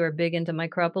Harris, who are big into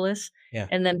Micropolis, yeah.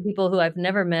 and then people who I've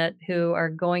never met who are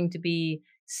going to be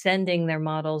sending their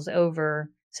models over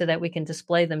so that we can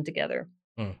display them together.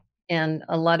 Mm, And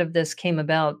a lot of this came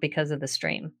about because of the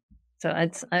stream. So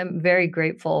I'm very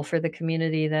grateful for the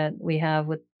community that we have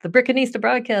with the Brickanista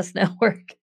Broadcast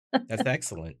Network. that's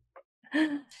excellent.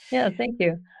 Yeah, thank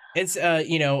you. It's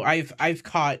I've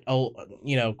caught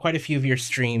quite a few of your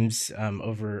streams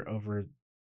over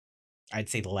I'd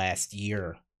say the last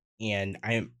year, and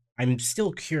I'm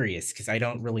still curious because I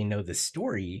don't really know the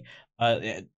story.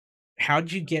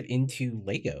 How'd you get into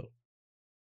Lego?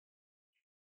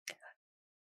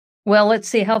 Well, let's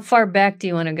see, how far back do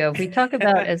you wanna go? If we talk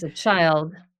about as a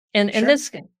child, and Sure,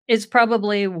 this is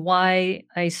probably why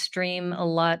I stream a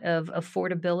lot of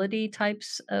affordability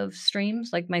types of streams,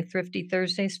 like my Thrifty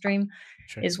Thursday stream,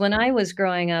 sure. is when I was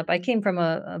growing up, I came from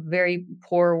a very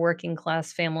poor working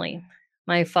class family.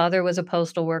 My father was a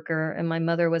postal worker, and my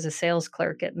mother was a sales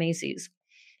clerk at Macy's,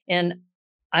 and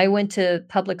I went to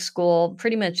public school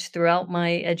pretty much throughout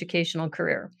my educational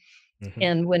career. Hmm.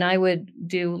 And when I would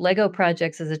do Lego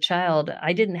projects as a child,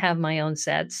 I didn't have my own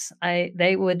sets.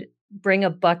 They would bring a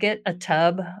bucket, a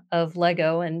tub of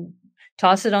Lego and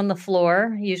toss it on the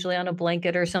floor, usually on a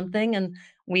blanket or something, and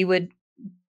we would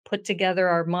put together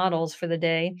our models for the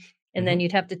day, and then Hmm.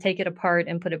 you'd have to take it apart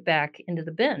and put it back into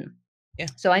the bin. Yeah.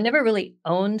 So I never really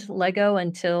owned Lego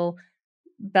until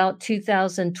about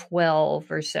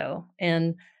 2012 or so,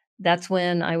 and that's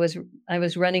when I was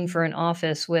running for an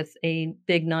office with a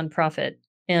big nonprofit,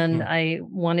 and Mm, I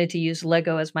wanted to use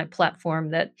Lego as my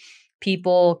platform that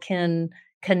people can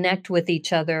connect with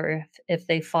each other if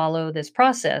they follow this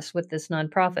process with this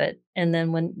nonprofit, and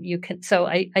then when you can so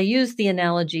I use the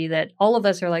analogy that all of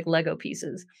us are like Lego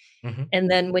pieces, mhm, and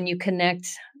then when you connect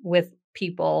with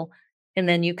people and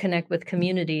then you connect with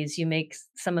communities, you make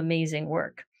some amazing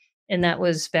work. And that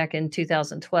was back in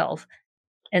 2012.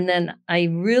 And then I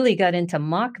really got into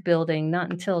mock building not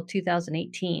until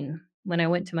 2018 when I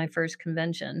went to my first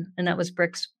convention, and that was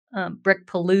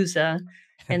Brickpalooza,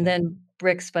 and then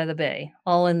Bricks by the Bay,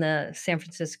 all in the San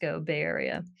Francisco Bay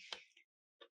Area.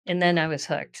 And then I was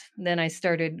hooked. Then I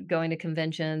started going to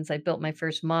conventions. I built my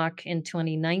first mock in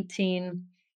 2019.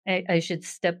 I should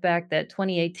step back that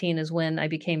 2018 is when I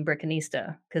became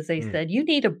Brickanista because they mm. said, "You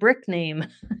need a brick name."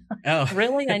 Oh.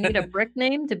 Really? I need a brick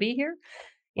name to be here?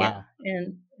 Yeah. Wow.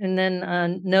 And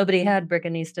then nobody had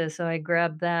Brickanista, so I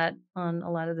grabbed that on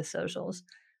a lot of the socials.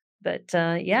 But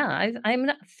yeah, I'm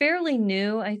not, fairly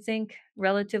new, I think,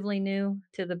 relatively new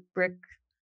to the brick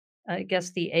I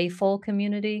guess the AFOL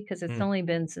community, because it's Mm, only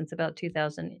been since about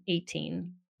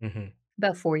 2018, mhm.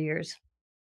 about 4 years.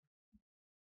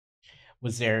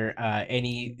 Was there,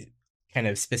 any kind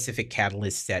of specific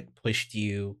catalyst that pushed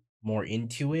you more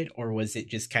into it, or was it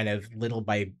just kind of little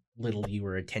by little you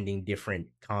were attending different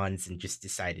cons and just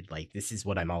decided, like, "This is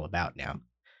what I'm all about now?"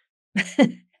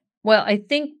 Well, I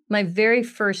think my very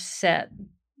first set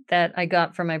that I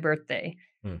got for my birthday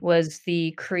Mm. was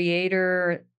the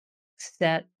creator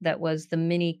set that was the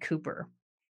Mini Cooper,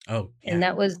 Oh, and yeah.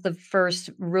 that was the first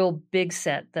real big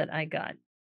set that I got.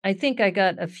 I think I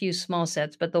got a few small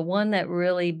sets, but the one that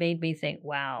really made me think,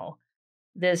 "Wow,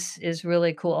 this is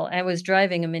really cool." I was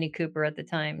driving a Mini Cooper at the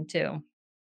time too.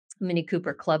 Mini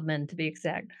Cooper Clubman to be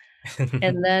exact.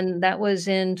 And then that was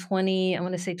in 20 I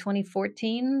wanna say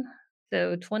 2014?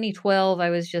 So 2012, I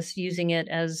was just using it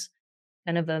as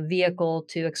kind of a vehicle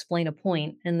to explain a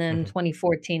point, and then Mhm,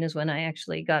 2014 is when I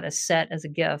actually got a set as a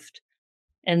gift.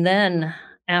 And then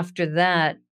after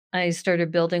that, I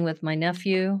started building with my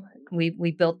nephew.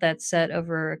 We built that set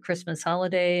over a Christmas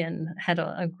holiday and had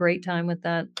a great time with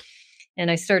that. And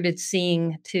I started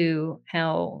seeing too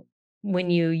how when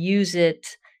you use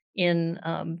it in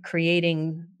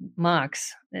creating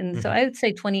mocks, and so mhm, I would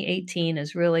say 2018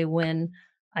 is really when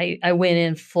I went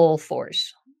in full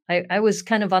force. I was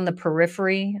kind of on the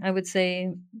periphery, I would say,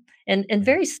 and mhm,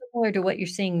 very similar to what you're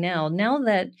seeing now. Now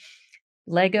that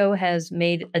Lego has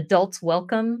made adults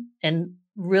welcome and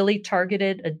really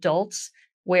targeted adults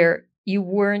where you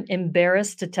weren't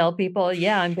embarrassed to tell people,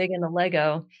 "Yeah, I'm big into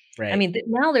Lego." I Right. mean,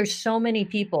 now there's so many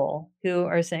people who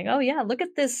are saying, "Oh, yeah, look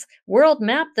at this world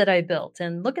map that I built,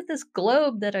 and look at this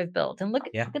globe that I've built, and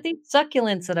Yeah. look at these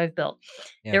succulents that I've built."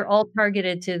 Yeah. They're all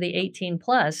targeted to the 18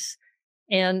 plus,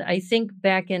 and I think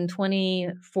back in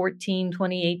 2014,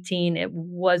 2018, it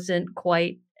wasn't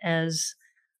quite as,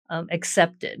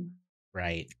 accepted.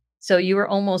 Right. So you were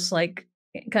almost like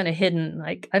kinda hidden,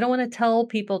 like, I don't wanna tell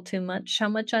people too much how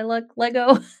much I like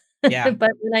Lego. Yeah.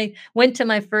 But when I went to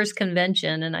my first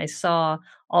convention and I saw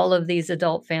all of these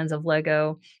adult fans of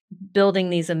Lego building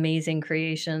these amazing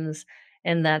creations,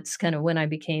 and that's kind of when I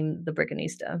became the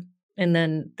Brickanista. And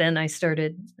then I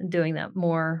started doing that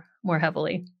more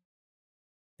heavily.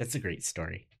 That's a great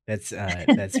story.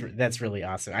 That's really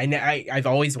awesome. I've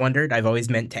always wondered, I've always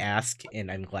meant to ask, and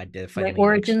I'm glad to My finally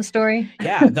origin actually. story?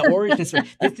 Yeah, the origin story.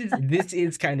 This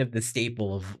is kind of the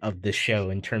staple of the show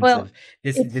in terms Well, of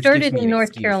this. it This gives started me in an North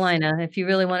excuse. Carolina, if you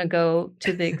really wanna go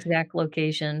to the exact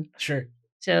location. Sure.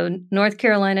 So, North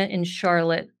Carolina and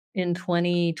Charlotte in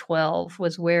 2012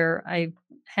 was where I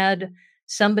had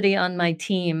somebody on my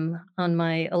team, on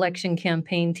my election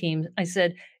campaign team. I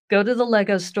said, "Go to the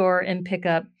Lego store and pick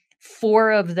up 4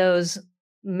 of those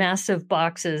massive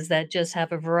boxes that just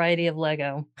have a variety of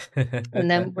Lego,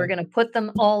 and then we're gonna put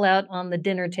them all out on the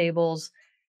dinner tables,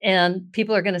 and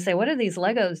people are gonna say, 'What are these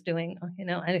Legos doing?'" You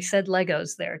know, and I said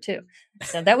Legos there too.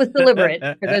 So that was deliberate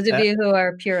for those of you who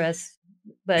are purists,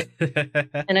 but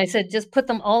and I said, "Just put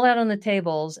them all out on the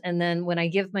tables, and then when I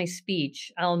give my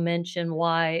speech, I'll mention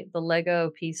why the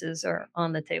Lego pieces are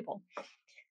on the table."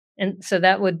 And so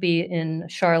that would be in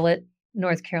Charlotte,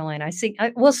 North Carolina.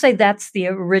 I will say that's the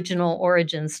original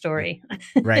origin story.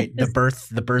 Right. The Is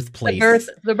birthplace.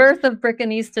 the birth of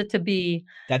Brickanista to be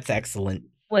That's excellent.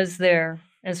 was there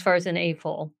as far as an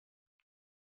A-fole.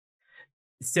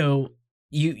 So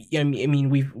I mean,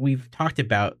 we've talked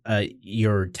about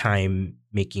your time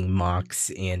making mocks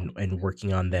and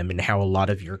working on them, and how a lot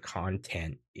of your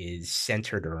content is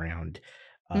centered around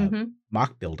uh, Mhm.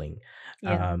 mock building.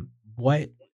 Yeah. Um, what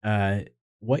uh,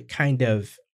 what kind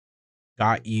of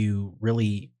got you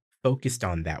really focused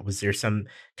on that? Was there some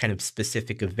kind of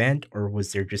specific event, or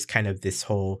was there just kind of this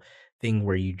whole thing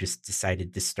where you just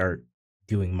decided to start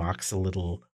doing mocks a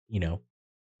little,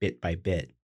 bit by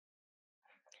bit?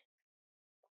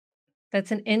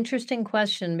 That's an interesting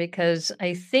question because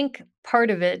I think part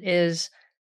of it is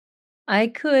I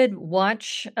could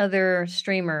watch other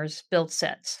streamers build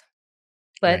sets.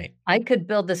 But Right. I could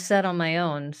build the set on my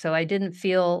own, so I didn't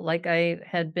feel like I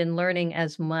had been learning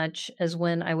as much as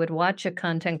when I would watch a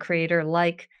content creator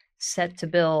like Set to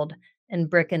Build and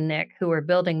Brick and Nick who were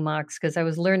building mocks because I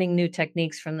was learning new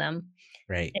techniques from them.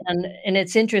 Right. And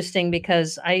it's interesting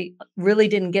because I really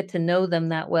didn't get to know them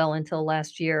that well until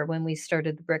last year when we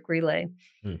started the Brick Relay.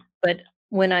 Mm, But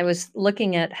when I was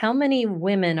looking at how many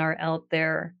women are out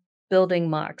there building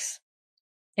mocks,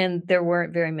 and there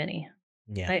weren't very many.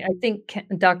 yeah. I think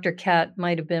Dr. Cat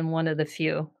might have been one of the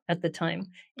few at the time,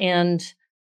 and,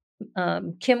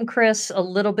 Kim Chris a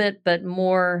little bit, but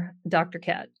more Dr.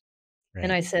 Cat, and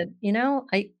Right. I said, "You know,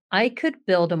 I could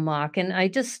build a mock," and I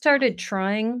just started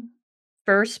trying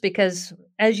first because,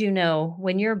 as you know,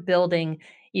 when you're building,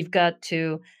 you've got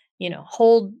to,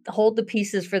 hold the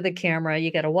pieces for the camera,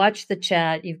 you gotta watch the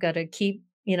chat, you've gotta keep,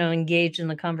 engaged in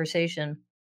the conversation.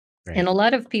 And Right. a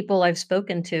lot of people I've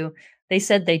spoken to, they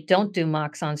said they don't do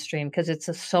mocks on stream because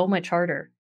it's so much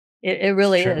harder. It It's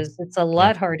really true. is. It's a Yeah.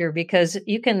 lot harder because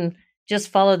you can just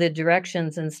follow the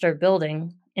directions and start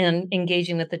building and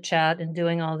engaging with the chat and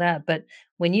doing all that. But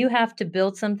when you have to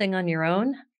build something on your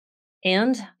own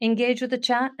and engage with the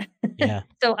chat, Yeah.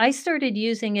 so I started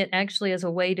using it actually as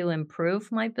a way to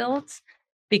improve my builds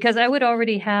because I would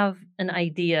already have an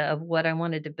idea of what I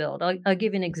wanted to build. I'll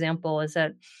give you an example is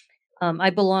that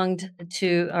I belonged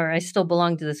to, or I still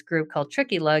belong to this group called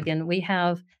Tricky Lug, and we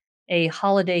have a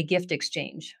holiday gift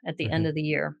exchange at the end Mhm. of the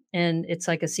year. And it's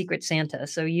like a secret Santa.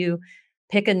 So you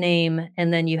pick a name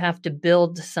and then you have to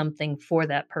build something for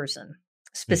that person,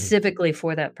 Mhm. specifically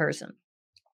for that person.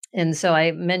 And so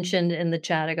I mentioned in the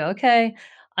chat, I go, okay,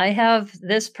 I have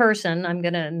this person. I'm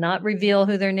going to not reveal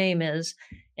who their name is,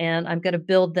 and I'm going to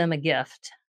build them a gift.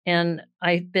 And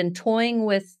I've been toying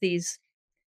with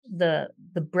the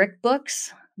brick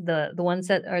books, the ones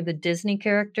that are the Disney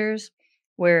characters,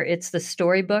 where it's the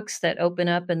storybooks that open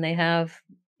up and they have,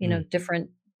 Mm. different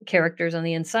characters on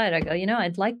the inside. I go,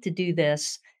 I'd like to do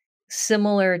this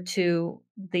similar to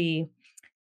the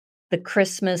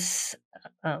Christmas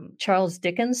Charles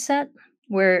Dickens set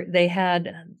where they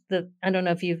had the I don't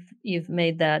know if you've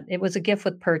made that. It was a gift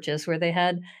with purchase where they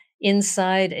had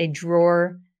inside a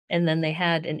drawer and then they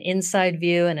had an inside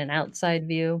view and an outside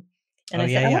view, and Oh I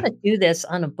yeah, said, "I yeah. wanna do this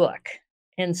on a book."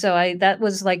 And so I that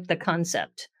was, like, the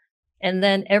concept. And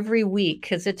then every week,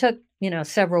 because it took,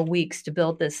 several weeks to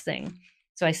build this thing.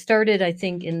 So I started, I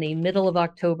think, in the middle of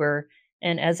October,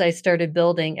 and as I started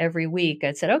building every week,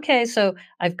 I said, "Okay, so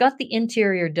I've got the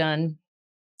interior done,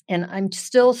 and I'm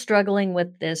still struggling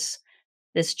with this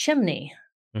chimney."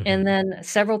 Hmm. And then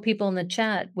several people in the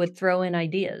chat would throw in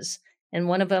ideas, and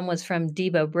one of them was from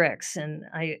Debo Bricks, and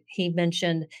I he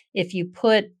mentioned if you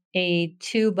put a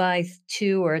 2 by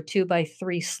 2 or a 2 by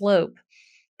 3 slope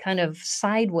kind of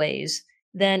sideways,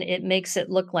 then it makes it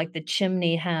look like the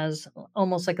chimney has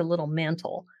almost like a little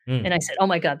mantle. And Mm, I said, "Oh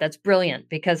my god, that's brilliant,"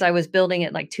 because I was building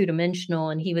it like two-dimensional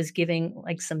and he was giving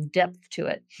like some depth to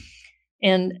it.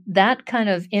 And that kind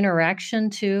of interaction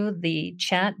too, the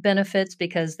chat benefits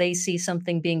because they see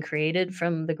something being created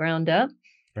from the ground up.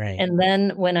 right. And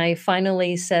then when I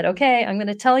finally said, "Okay, I'm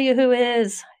gonna tell you who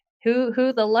is who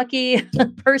the lucky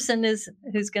person is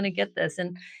who's gonna get this,"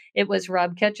 and it was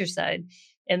Rob Ketcherside.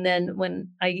 And then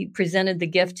when I presented the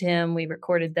gift to him, we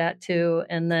recorded that too,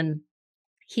 and then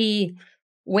he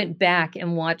went back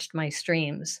and watched my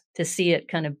streams to see it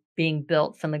kind of being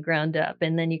built from the ground up,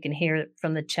 and then you can hear it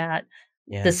from the chat,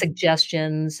 the Yeah,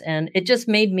 suggestions, and it just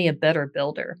made me a better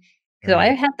builder. So I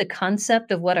right. had the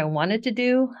concept of what I wanted to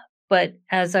do, but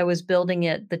as I was building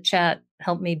it, the chat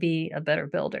helped me be a better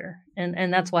builder,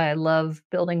 and that's why I love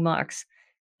building mocks.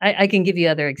 I can give you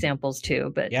other examples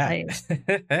too, but Yeah. I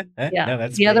yeah. No,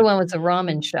 that's The other great. one was a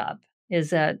ramen shop, is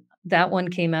that that one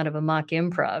came out of a mock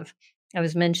improv. I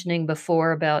was mentioning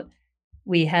before about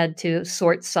we had to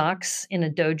sort socks in a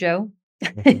dojo.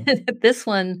 Mhm. This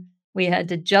one, we had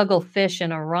to juggle fish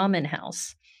in a ramen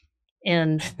house.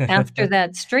 And after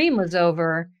that stream was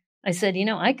over, I said,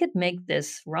 I could make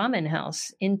this ramen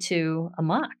house into a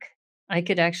mock. I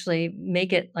could actually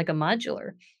make it like a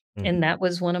modular." Mm, And that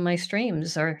was one of my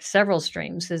streams or several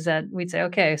streams is that we'd say,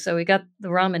 "Okay, so we got the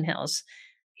ramen house.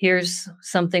 Here's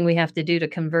something we have to do to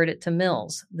convert it to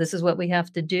mills. This is what we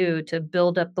have to do to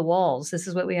build up the walls. This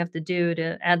is what we have to do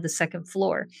to add the second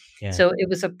floor." yeah. So it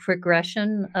was a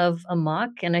progression of a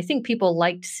mock. And I think people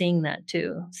liked seeing that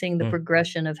too, seeing the Mm,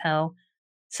 progression of how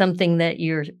something that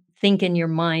you're think in your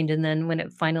mind, and then when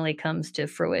it finally comes to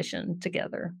fruition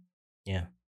together. yeah.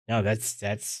 No, that's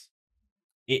as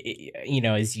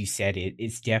you said,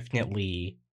 it's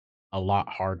definitely a lot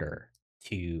harder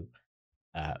to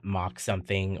mock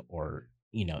something or,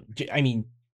 I mean,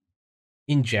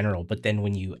 in general, but then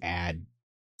when you add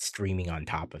streaming on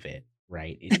top of it,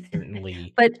 right? It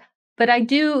certainly, But but I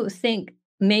do think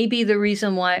maybe the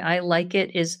reason why I like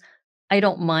it is I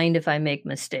don't mind if I make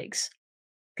mistakes,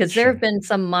 because there have sure. been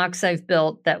some mocks I've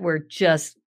built that were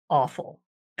just awful.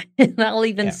 And I'll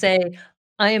even Yeah, say,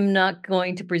 "I am not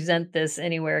going to present this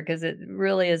anywhere because it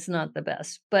really is not the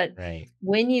best." But right.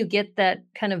 when you get that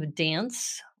kind of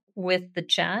dance with the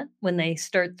chat, when they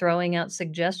start throwing out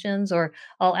suggestions, or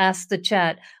I'll ask the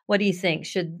chat, "What do you think?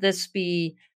 Should this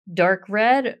be dark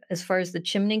red as far as the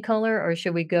chimney color, or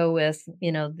should we go with,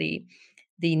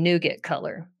 the nougat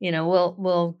color?"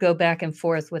 We'll go back and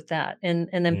forth with that. And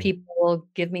then Mm, people will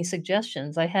give me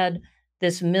suggestions. I had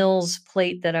this Mills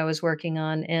plate that I was working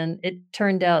on, and it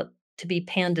turned out to be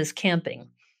pandas camping.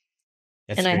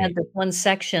 that's And I had great. this one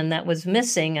section that was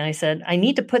missing, and I said, "I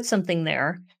need to put something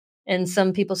there." And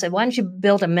some people said, "Why don't you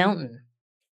build a mountain?"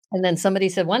 And then somebody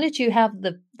said, "Why don't you have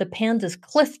the pandas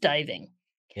cliff diving?"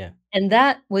 Yeah. And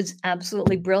that was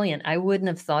absolutely brilliant. I wouldn't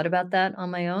have thought about that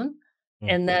on my own. Mm,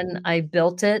 And then I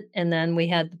built it, and then we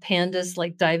had the pandas,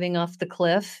 like, diving off the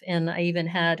cliff, and I even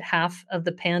had half of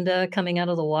the panda coming out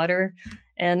of the water,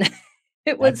 and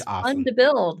it that's was fun awesome. to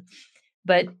build.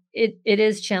 But it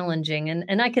is challenging,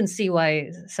 and I can see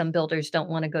why some builders don't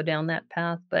wanna go down that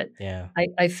path, but Yeah.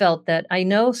 I felt that I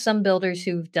know some builders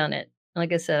who've done it.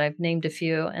 Like I said, I've named a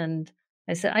few, and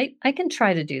I said, "I can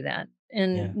try to do that."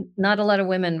 And Yeah. not a lot of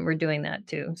women were doing that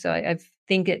too, so I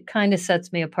think it kinda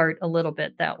sets me apart a little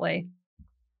bit that way.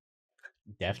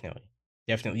 Definitely.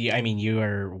 Definitely. I mean, you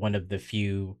are one of the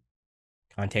few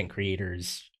content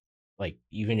creators, like,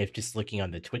 even if just looking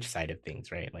on the Twitch side of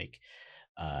things, right? Like,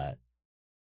 uh,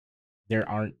 there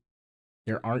aren't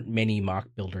there aren't many mock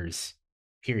builders,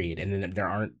 period. And then there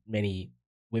aren't many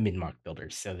women mock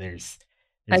builders. So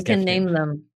I there's can name definitely,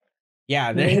 them.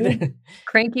 yeah, Me,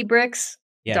 Cranky Bricks,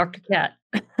 yeah, Doctor Cat.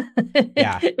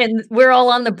 yeah, And we're all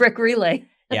on the brick relay.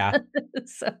 yeah.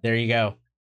 So There you go.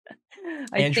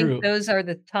 I think Andrew. those are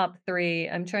the top 3.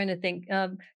 I'm trying to think,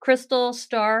 Crystal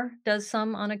Star does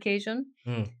some on occasion,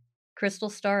 Mm, Crystal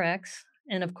Star X,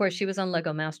 and of course, she was on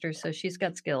Lego Masters, so she's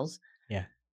got skills. yeah.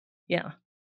 Yeah.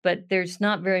 but there's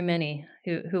not very many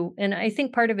who and I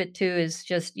think part of it too is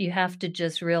just you have to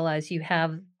just realize you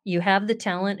have the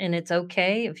talent and it's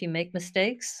okay if you make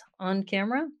mistakes on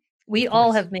camera. Of We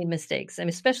all course. have made mistakes, I mean,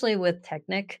 especially with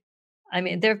Technic. I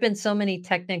mean, there have been so many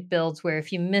Technic builds where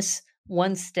if you miss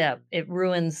one step, it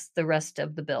ruins the rest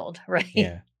of the build, right?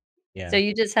 Yeah. So Yeah.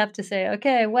 you just have to say,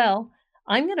 "Okay, well,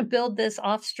 I'm gonna build this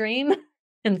off stream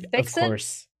and Of fix it,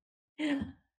 course.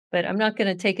 but I'm not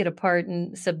gonna take it apart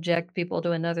and subject people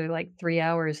to another, like, 3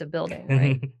 hours of building,"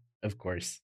 right? Of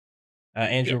course. Yeah.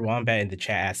 Andrew Wombat in the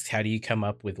chat asks, "How do you come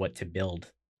up with what to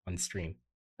build on stream?"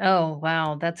 Oh,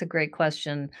 wow, that's a great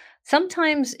question.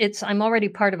 Sometimes it's I'm already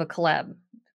part of a collab.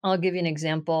 I'll give you an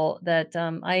example that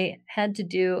I had to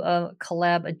do a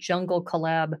collab, a jungle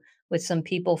collab with some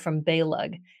people from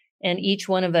Baylug, and each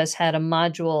one of us had a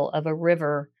module of a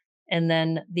river, and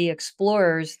then the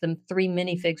explorers, the three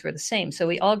minifigs were the same. So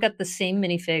we all got the same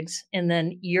minifigs, and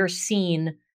then your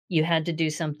scene, you had to do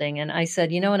something. And I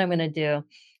said, you know what I'm going to do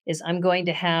is I'm going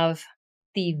to have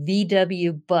the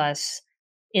VW bus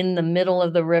in the middle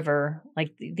of the river,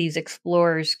 like these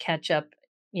explorers catch up,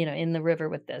 in the river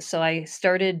with this. So I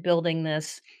started building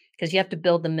this because you have to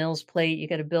build the Mills plate, you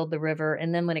got to build the river.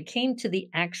 And then when it came to the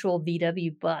actual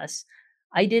VW bus,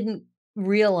 I didn't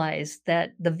realize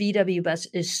that the VW bus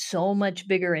is so much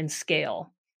bigger in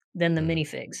scale than the Mm,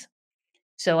 minifigs.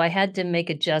 So I had to make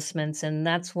adjustments, and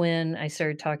that's when I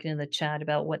started talking to the chat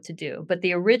about what to do. But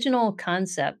the original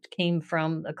concept came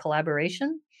from a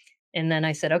collaboration. And then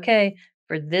I said, okay,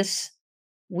 for this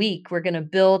week, we're going to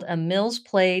build a Mills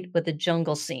plate with a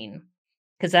jungle scene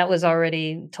because that was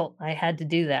already told I had to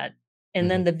do that. And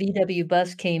then mhm, the VW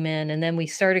bus came in, and then we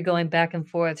started going back and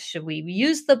forth. Should we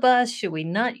use the bus? Should we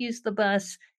not use the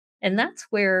bus? And that's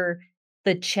where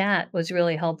the chat was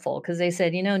really helpful because they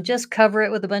said, just cover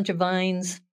it with a bunch of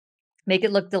vines, make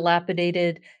it look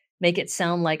dilapidated, make it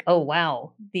sound like, "Oh,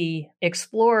 wow, the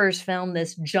explorers found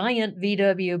this giant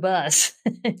VW bus."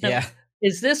 yeah,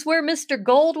 Is this where Mr.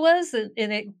 Gold was? And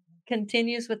it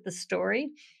continues with the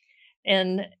story.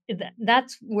 And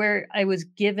that's where I was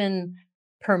given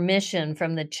permission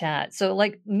from the chat. So,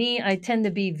 like me, I tend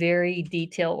to be very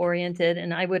detail oriented,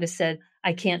 and I would have said,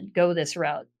 "I can't go this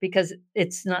route because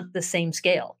it's not the same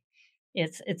scale."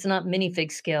 It's not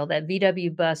minifig scale. That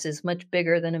VW bus is much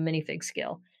bigger than a minifig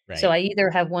scale. So right. I either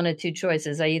have one of two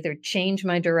choices. I either change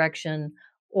my direction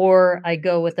or I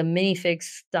go with a minifig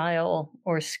style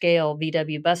or scale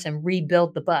VW bus and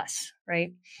rebuild the bus,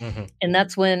 right? Mhm, And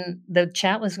that's when the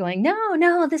chat was going, "No,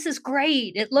 no, this is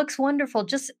great. It looks wonderful.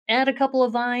 Just add a couple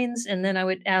of vines." And then I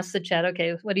would ask the chat,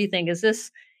 "Okay, what do you think? Is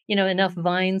this, enough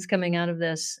vines coming out of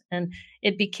this?" And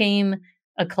it became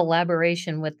a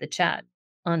collaboration with the chat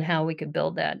on how we could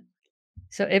build that.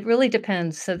 So it really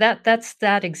depends. So that's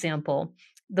that example.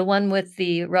 The one with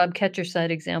the Rob Ketcherside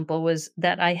example was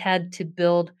that I had to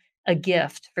build a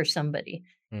gift for somebody.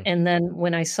 mm. And then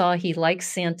when I saw he likes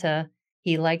Santa,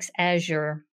 he likes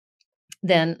Azure,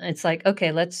 then it's like,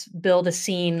 okay, let's build a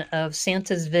scene of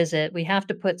Santa's visit. We have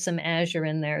to put some Azure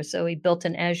in there. So we built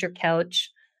an Azure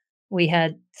couch. We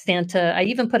had Santa. I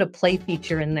even put a play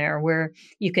feature in there where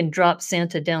you can drop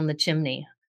Santa down the chimney.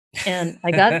 And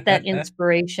I got that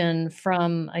inspiration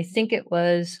from, I think it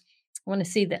was, I want to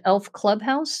see the Elf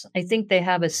Clubhouse. I think they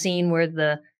have a scene where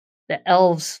the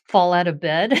elves fall out of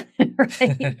bed,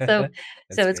 right? So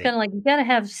That's so it's kind great. of like you got to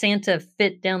have Santa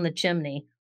fit down the chimney.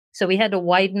 So we had to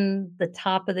widen the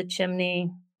top of the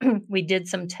chimney. We did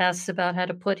some tests about how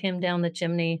to put him down the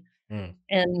chimney, Mm,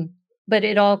 and but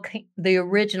it all the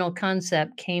original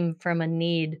concept came from a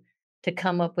need to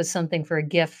come up with something for a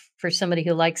gift for somebody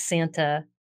who likes Santa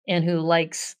and who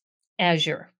likes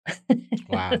Azure.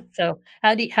 wow. So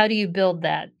how do you build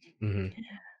that? Mhm,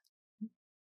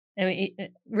 I mean,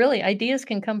 really, ideas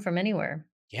can come from anywhere.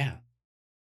 yeah.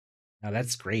 Now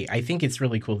that's great. I think it's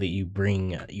really cool that you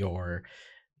bring your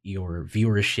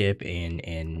viewership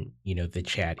and the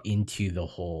chat into the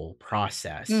whole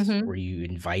process where Mhm. you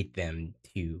invite them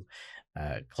to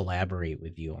collaborate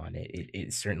with you on it.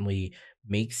 It certainly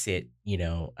makes it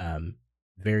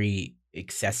very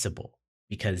accessible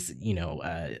because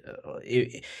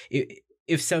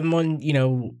if someone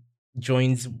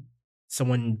joins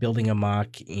someone building a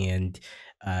mock and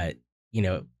uh you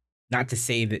know not to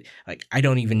say that, like, I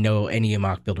don't even know any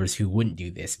mock builders who wouldn't do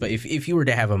this, but if you were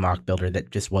to have a mock builder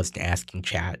that just wasn't asking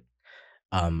chat,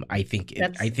 I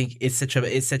That's think it's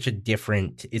such a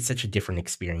different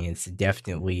experience.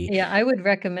 Definitely. Yeah, I would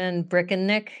recommend Brick and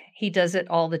Nick. He does it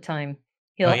all the time. Oh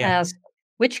He'll yeah, ask,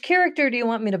 "Which character do you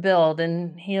want me to build?"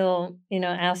 And he'll,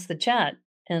 ask the chat,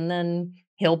 and then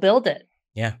he'll build it.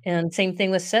 yeah. And same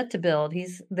thing with set to build.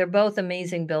 They're both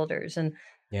amazing builders, and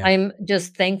Yeah. I'm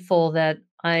just thankful that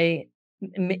I've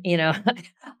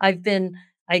been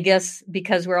I guess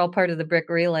because we're all part of the brick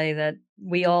relay that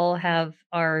we all have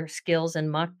our skills in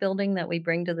mock building that we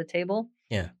bring to the table.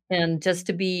 Yeah. And just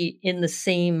to be in the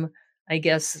same, I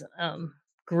guess,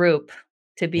 group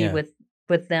to be Yeah.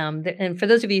 with them. And for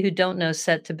those of you who don't know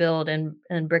Set to Build and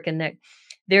Brick and Nick,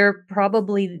 they're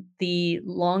probably the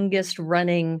longest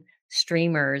running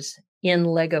streamers in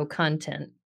Lego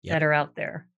content Yep. that are out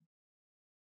there.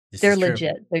 This is They're true.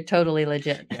 legit. They're totally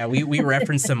legit. Yeah, we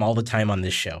reference them all the time on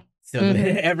this show. So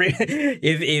Mhm. every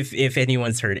if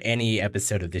anyone's heard any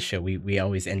episode of this show, we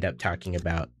always end up talking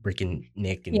about Brick and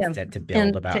Nick and Yeah. Set to Build,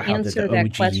 And about to how they're the answer that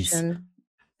OGs. question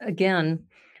again,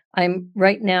 I'm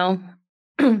right now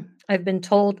I've been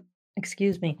told,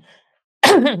 excuse me,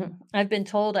 I've been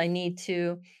told I need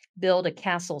to build a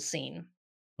castle scene,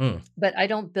 Mm, but I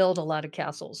don't build a lot of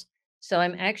castles. So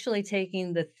I'm actually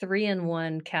taking the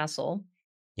 3-in-1 castle.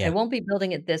 I yeah. won't be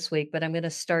building it this week, but I'm going to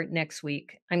start next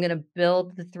week. I'm going to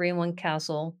build the 3-in-1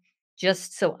 castle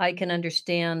just so I can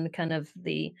understand kind of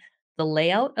the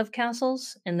layout of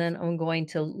castles, and then I'm going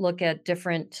to look at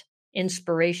different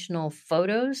inspirational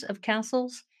photos of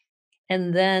castles,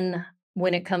 and then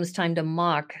when it comes time to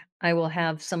mock, I will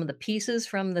have some of the pieces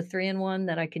from the 3-in-1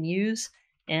 that I can use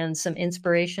and some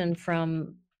inspiration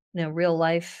from, real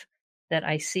life that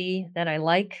I see that I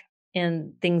like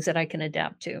and things that I can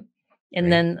adapt to. And Great.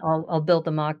 then I'll build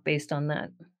the mock based on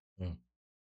that. Mm,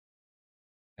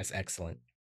 that's excellent.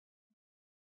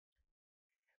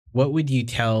 What would you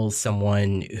tell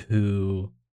someone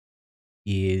who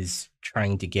is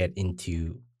trying to get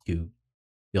into to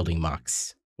building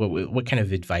mocks? What kind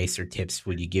of advice or tips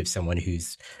would you give someone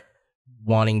who's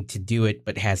wanting to do it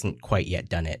but hasn't quite yet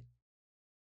done it?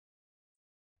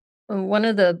 One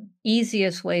of the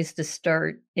easiest ways to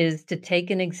start is to take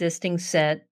an existing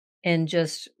set and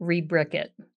just rebrick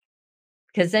it.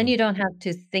 Because then Mm, you don't have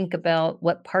to think about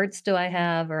what parts do I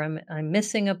have or I'm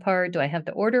missing a part, do I have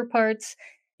to order parts?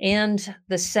 And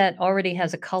the set already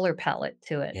has a color palette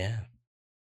to it. yeah.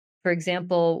 For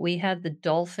example, we had the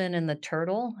dolphin and the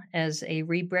turtle as a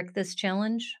rebrick this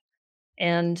challenge,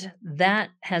 and that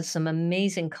has some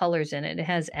amazing colors in it. It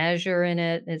has azure in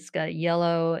it, it's got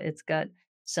yellow, it's got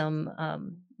some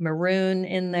maroon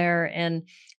in there. And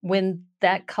when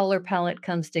that color palette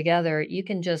comes together, you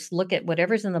can just look at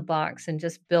whatever's in the box and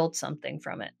just build something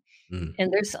from it. Mm,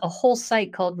 And there's a whole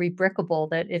site called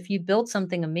Rebrickable that if you build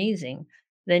something amazing,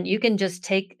 then you can just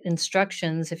take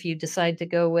instructions if you decide to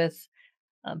go with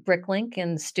Bricklink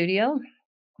and Studio,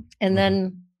 and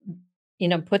mhm.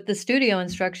 then put the studio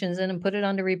instructions in and put it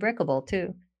onto Rebrickable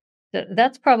too.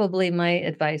 That's probably my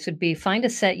advice would be find a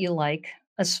set you like,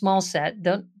 a small set.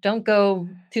 Don't go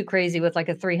too crazy with like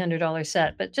a $300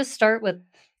 set, but just start with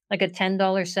like a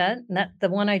 $10 set. And that the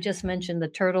one I just mentioned, the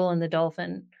turtle and the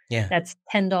dolphin, Yeah, that's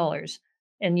 $10.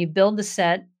 And you build the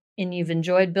set and you've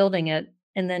enjoyed building it,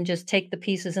 and then just take the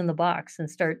pieces in the box and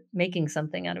start making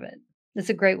something out of it. It's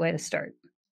a great way to start.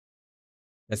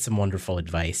 that's some wonderful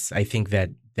advice. I think that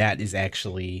that is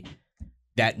actually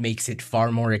that makes it far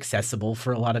more accessible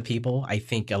for a lot of people. I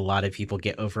think a lot of people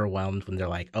get overwhelmed when they're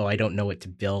like, "Oh, I don't know what to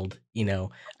build," you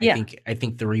know? Yeah. I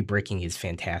think the rebricking is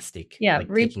fantastic, Yeah,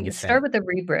 like taking a set. start with the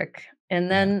rebrick, and Yeah,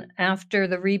 then after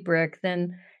the rebrick,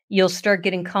 then you'll start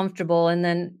getting comfortable, and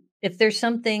then if there's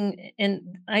something and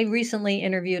I recently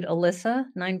interviewed Alyssa,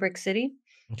 9 Brick City,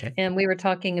 okay. and we were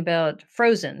talking about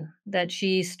Frozen, that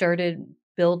she started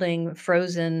building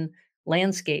Frozen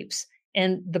landscapes,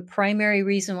 and the primary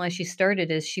reason why she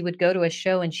started is she would go to a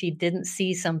show and she didn't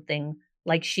see something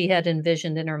like she had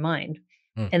envisioned in her mind,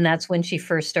 Mm, and that's when she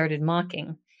first started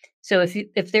mocking. So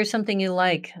if there's something you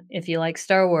like, if you like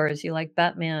Star Wars, you like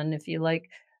Batman, if you like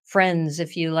Friends,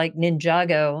 if you like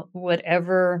Ninjago,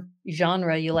 whatever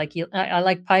genre you like, I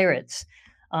like pirates.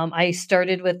 I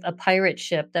started with a pirate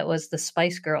ship that was the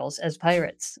Spice Girls as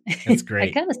pirates. that's I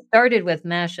great. kind of started with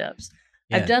mashups.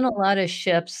 I've Yeah, done a lot of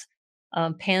ships.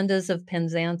 Pandas of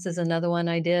Penzance is another one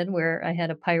I did where I had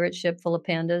a pirate ship full of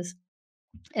pandas.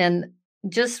 And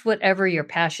just whatever you're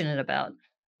passionate about,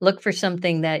 look for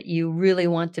something that you really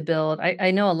want to build.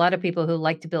 I know a lot of people who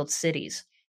like to build cities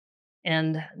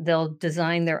and they'll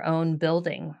design their own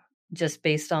building just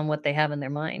based on what they have in their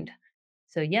mind.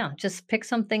 So, yeah, just pick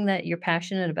something that you're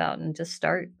passionate about and just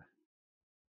start.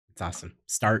 it's awesome.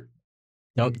 Start.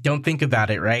 Don't think about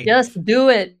it, right? Just do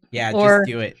it. Yeah, just Or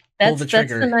do it. Pull the that's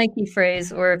the trigger. Nike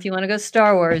phrase. Or if you want to go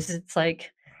Star Wars, it's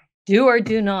like do or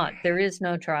do not. There is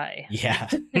no try. Yeah.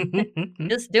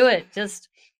 Just do it. Just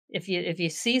if you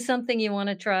see something you want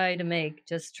to try to make,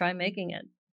 just try making it.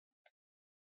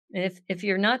 If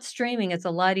you're not streaming, it's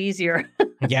a lot easier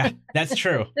Yeah, that's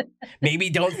true. Maybe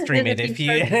don't stream than it if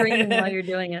you if start streaming while you you're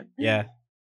doing it. Yeah.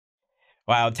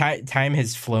 Wow, time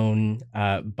has flown,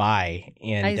 by, I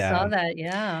and, saw that,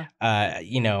 yeah.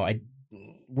 you know,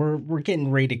 we're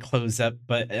getting ready to close up,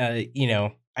 but, you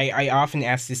know, I often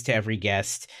ask this to every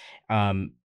guest,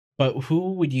 um, but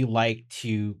who would you like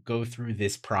to go through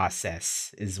this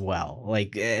process as well?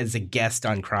 Like, as a guest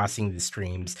on Crossing the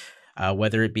Streams,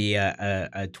 whether it be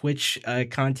a Twitch,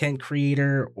 content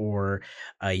creator or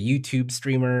a YouTube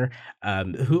streamer,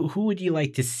 who would you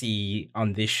like to see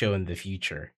on this show in the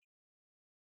future?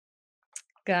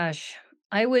 Gosh,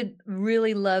 I would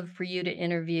really love for you to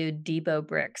interview Debo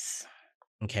Bricks.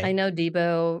 I Okay. know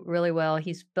Debo really well.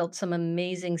 He's built some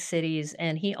amazing cities,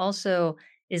 and he also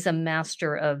is a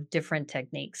master of different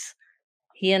techniques.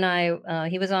 He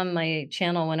was on my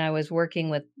channel when I was working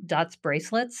with Dots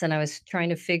bracelets, and I was trying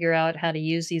to figure out how to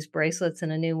use these bracelets in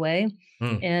a new way.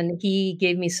 Mm, And he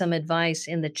gave me some advice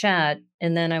in the chat.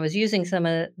 And then I was using some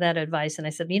of that advice. And I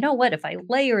said, you know what? If I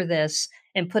layer this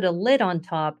and put a lid on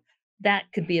top, that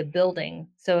could be a building.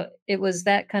 So it was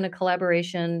that kind of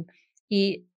collaboration.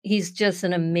 He's just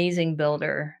an amazing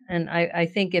builder. And I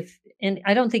think if and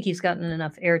I don't think he's gotten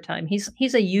enough airtime. He's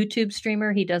a YouTube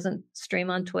streamer. He doesn't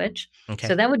stream on Twitch. So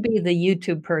okay. that would be the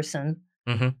YouTube person.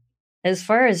 Mhm. As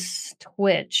far as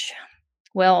Twitch,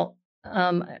 well,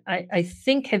 I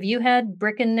think have you had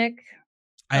Brick and Nick,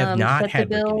 I have not Set to had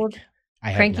Build, Bricanic. I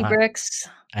have Cranky not. Bricks?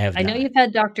 I have I know not. you've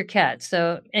had Dr. Cat,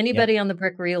 so Yep, anybody on the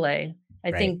Brick Relay, I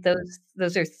right. think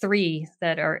those are 3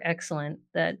 that are excellent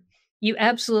that you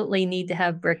absolutely need to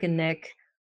have Brick and Nick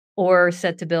or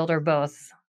Set to Build or both.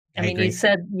 I I mean, you agree.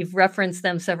 said you've referenced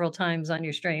them several times on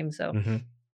your stream, Mhm.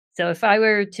 so if I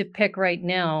were to pick right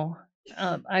now,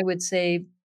 I would say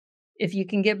if you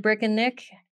can get Brick and Nick,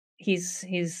 he's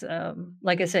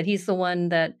like I said, he's the one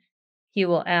that he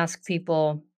will ask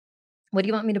people, "What do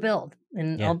you want me to build?"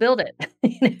 And Yeah, I'll build it.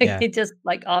 yeah. He just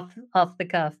like off the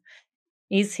cuff.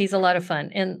 He's a lot of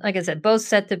fun. And like I said, both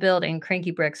Set to Build and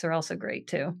Cranky Bricks are also great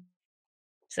too.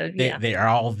 So They yeah, they are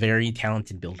all very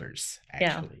talented builders,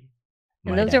 yeah. actually,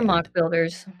 And might those I are mock add.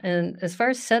 builders. And as far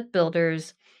as set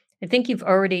builders, I think you've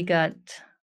already got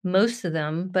most of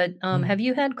them. But Mm, have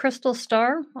you had Crystal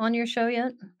Star on your show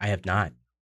yet? I have not.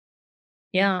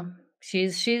 Yeah,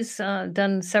 she's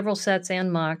done several sets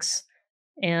and mocks,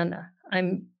 and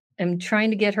I'm trying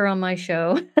to get her on my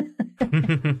show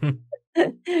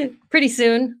pretty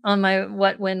soon on my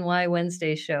What, When, Why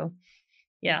Wednesday show.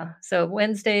 Yeah, so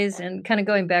Wednesdays and kinda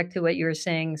going back to what you were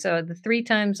saying, so the 3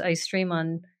 times I stream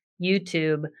on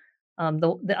YouTube,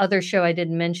 the other show I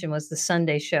didn't mention was the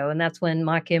Sunday show, and that's when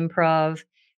mock improv,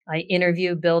 I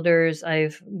interview builders,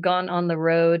 I've gone on the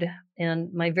road,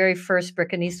 and my very first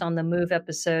Brickanista on the Move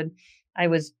episode, I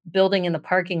was building in the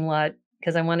parking lot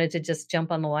because I wanted to just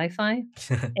jump on the Wi-Fi,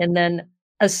 and then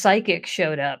a psychic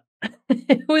showed up.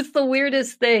 It was the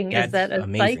weirdest thing is That's that a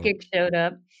amazing. psychic showed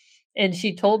up, and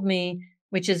she told me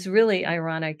which is really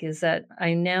ironic, is that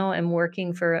I now am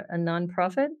working for a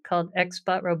nonprofit called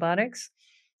XBot Robotics,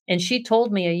 and she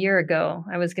told me a year ago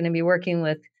I was gonna be working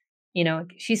with,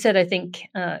 she said, I think,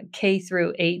 K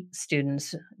through 8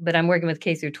 students, but I'm working with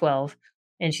K through 12,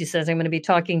 and she says I'm gonna be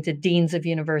talking to deans of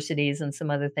universities and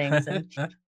some other things, and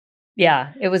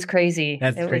yeah, it was crazy.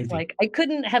 That's It was crazy. like, I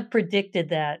couldn't have predicted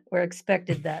that or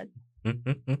expected that.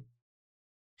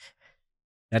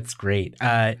 That's great.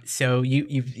 So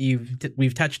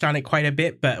we've touched on it quite a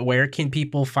bit, but where can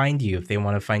people find you if they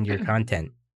wanna find your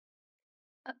content?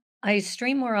 I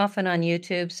stream more often on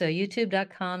YouTube, so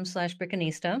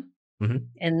youtube.com/Brickanista. Mhm.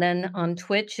 And then on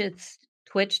Twitch, it's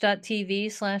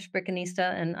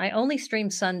twitch.tv/Brickanista, and I only stream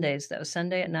Sundays, though,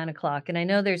 Sunday at 9 o'clock. And I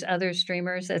know there's other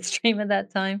streamers that stream at that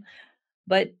time,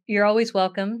 but you're always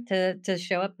welcome to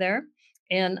show up there.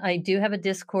 And I do have a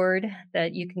Discord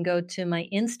that you can go to my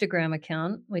Instagram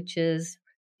account, which is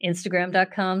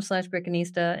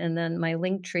instagram.com/Brickanista, and then my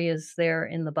link tree is there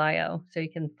in the bio, so you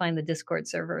can find the Discord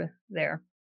server there.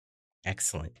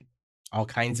 Excellent. All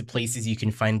kinds of places you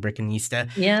can find Brickanista.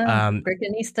 Yeah, Um,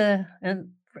 Brickanista,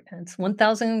 and it's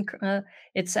 1,000,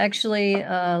 it's actually,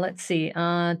 let's see,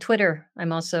 Twitter,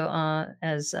 I'm also,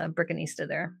 as, Brickanista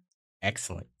there.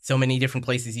 Excellent. So many different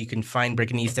places you can find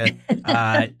Brickanista.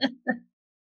 Uh,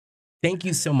 Thank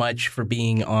you so much for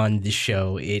being on the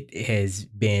show. It has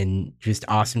been just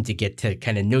awesome to get to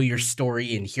kind of know your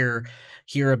story and hear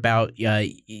about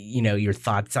you know, your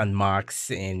thoughts on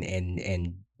Mox and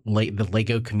the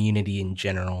Lego community in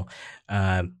general.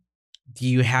 Um, do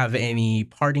you have any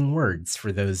parting words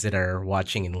for those that are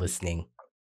watching and listening?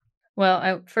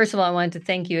 Well, first of all, I wanted to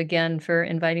thank you again for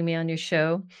inviting me on your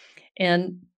show,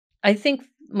 and I think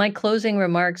my closing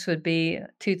remarks would be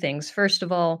 2 things. First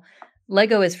of all,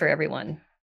 Lego is for everyone,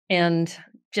 and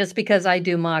just because I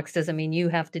do mocks doesn't mean you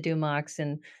have to do mocks,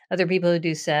 and other people who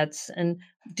do sets, and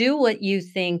do what you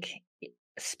think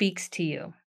speaks to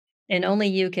you, and only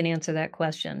you can answer that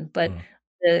question, but Mm.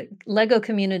 the Lego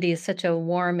community is such a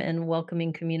warm and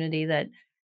welcoming community that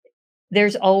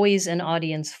there's always an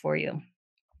audience for you.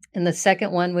 And the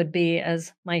second one would be,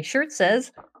 as my shirt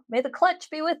says, "May the clutch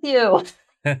be with you."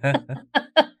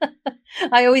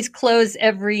 I always close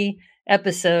every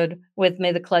episode with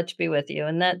 "May the clutch be with you,"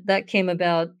 and that came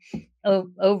about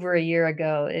over a year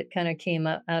ago. It kinda came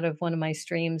out of one of my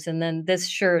streams, and then this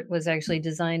shirt was actually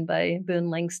designed by Boone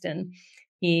Langston.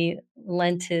 He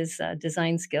lent his,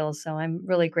 design skills, so I'm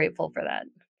really grateful for that.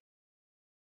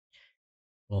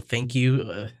 Well, thank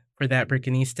you for that,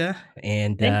 Brickanista,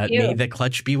 and Thank may you. the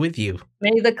clutch be with you.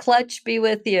 May the clutch be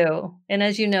with you. And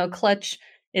as you know, clutch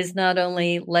is not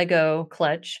only Lego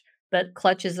clutch, but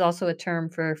clutch is also a term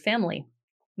for family.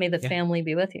 May the Yeah, family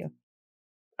be with you.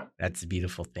 that's a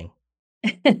beautiful thing.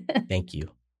 Thank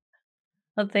you.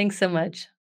 Well, thanks so much.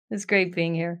 It's great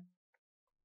being here.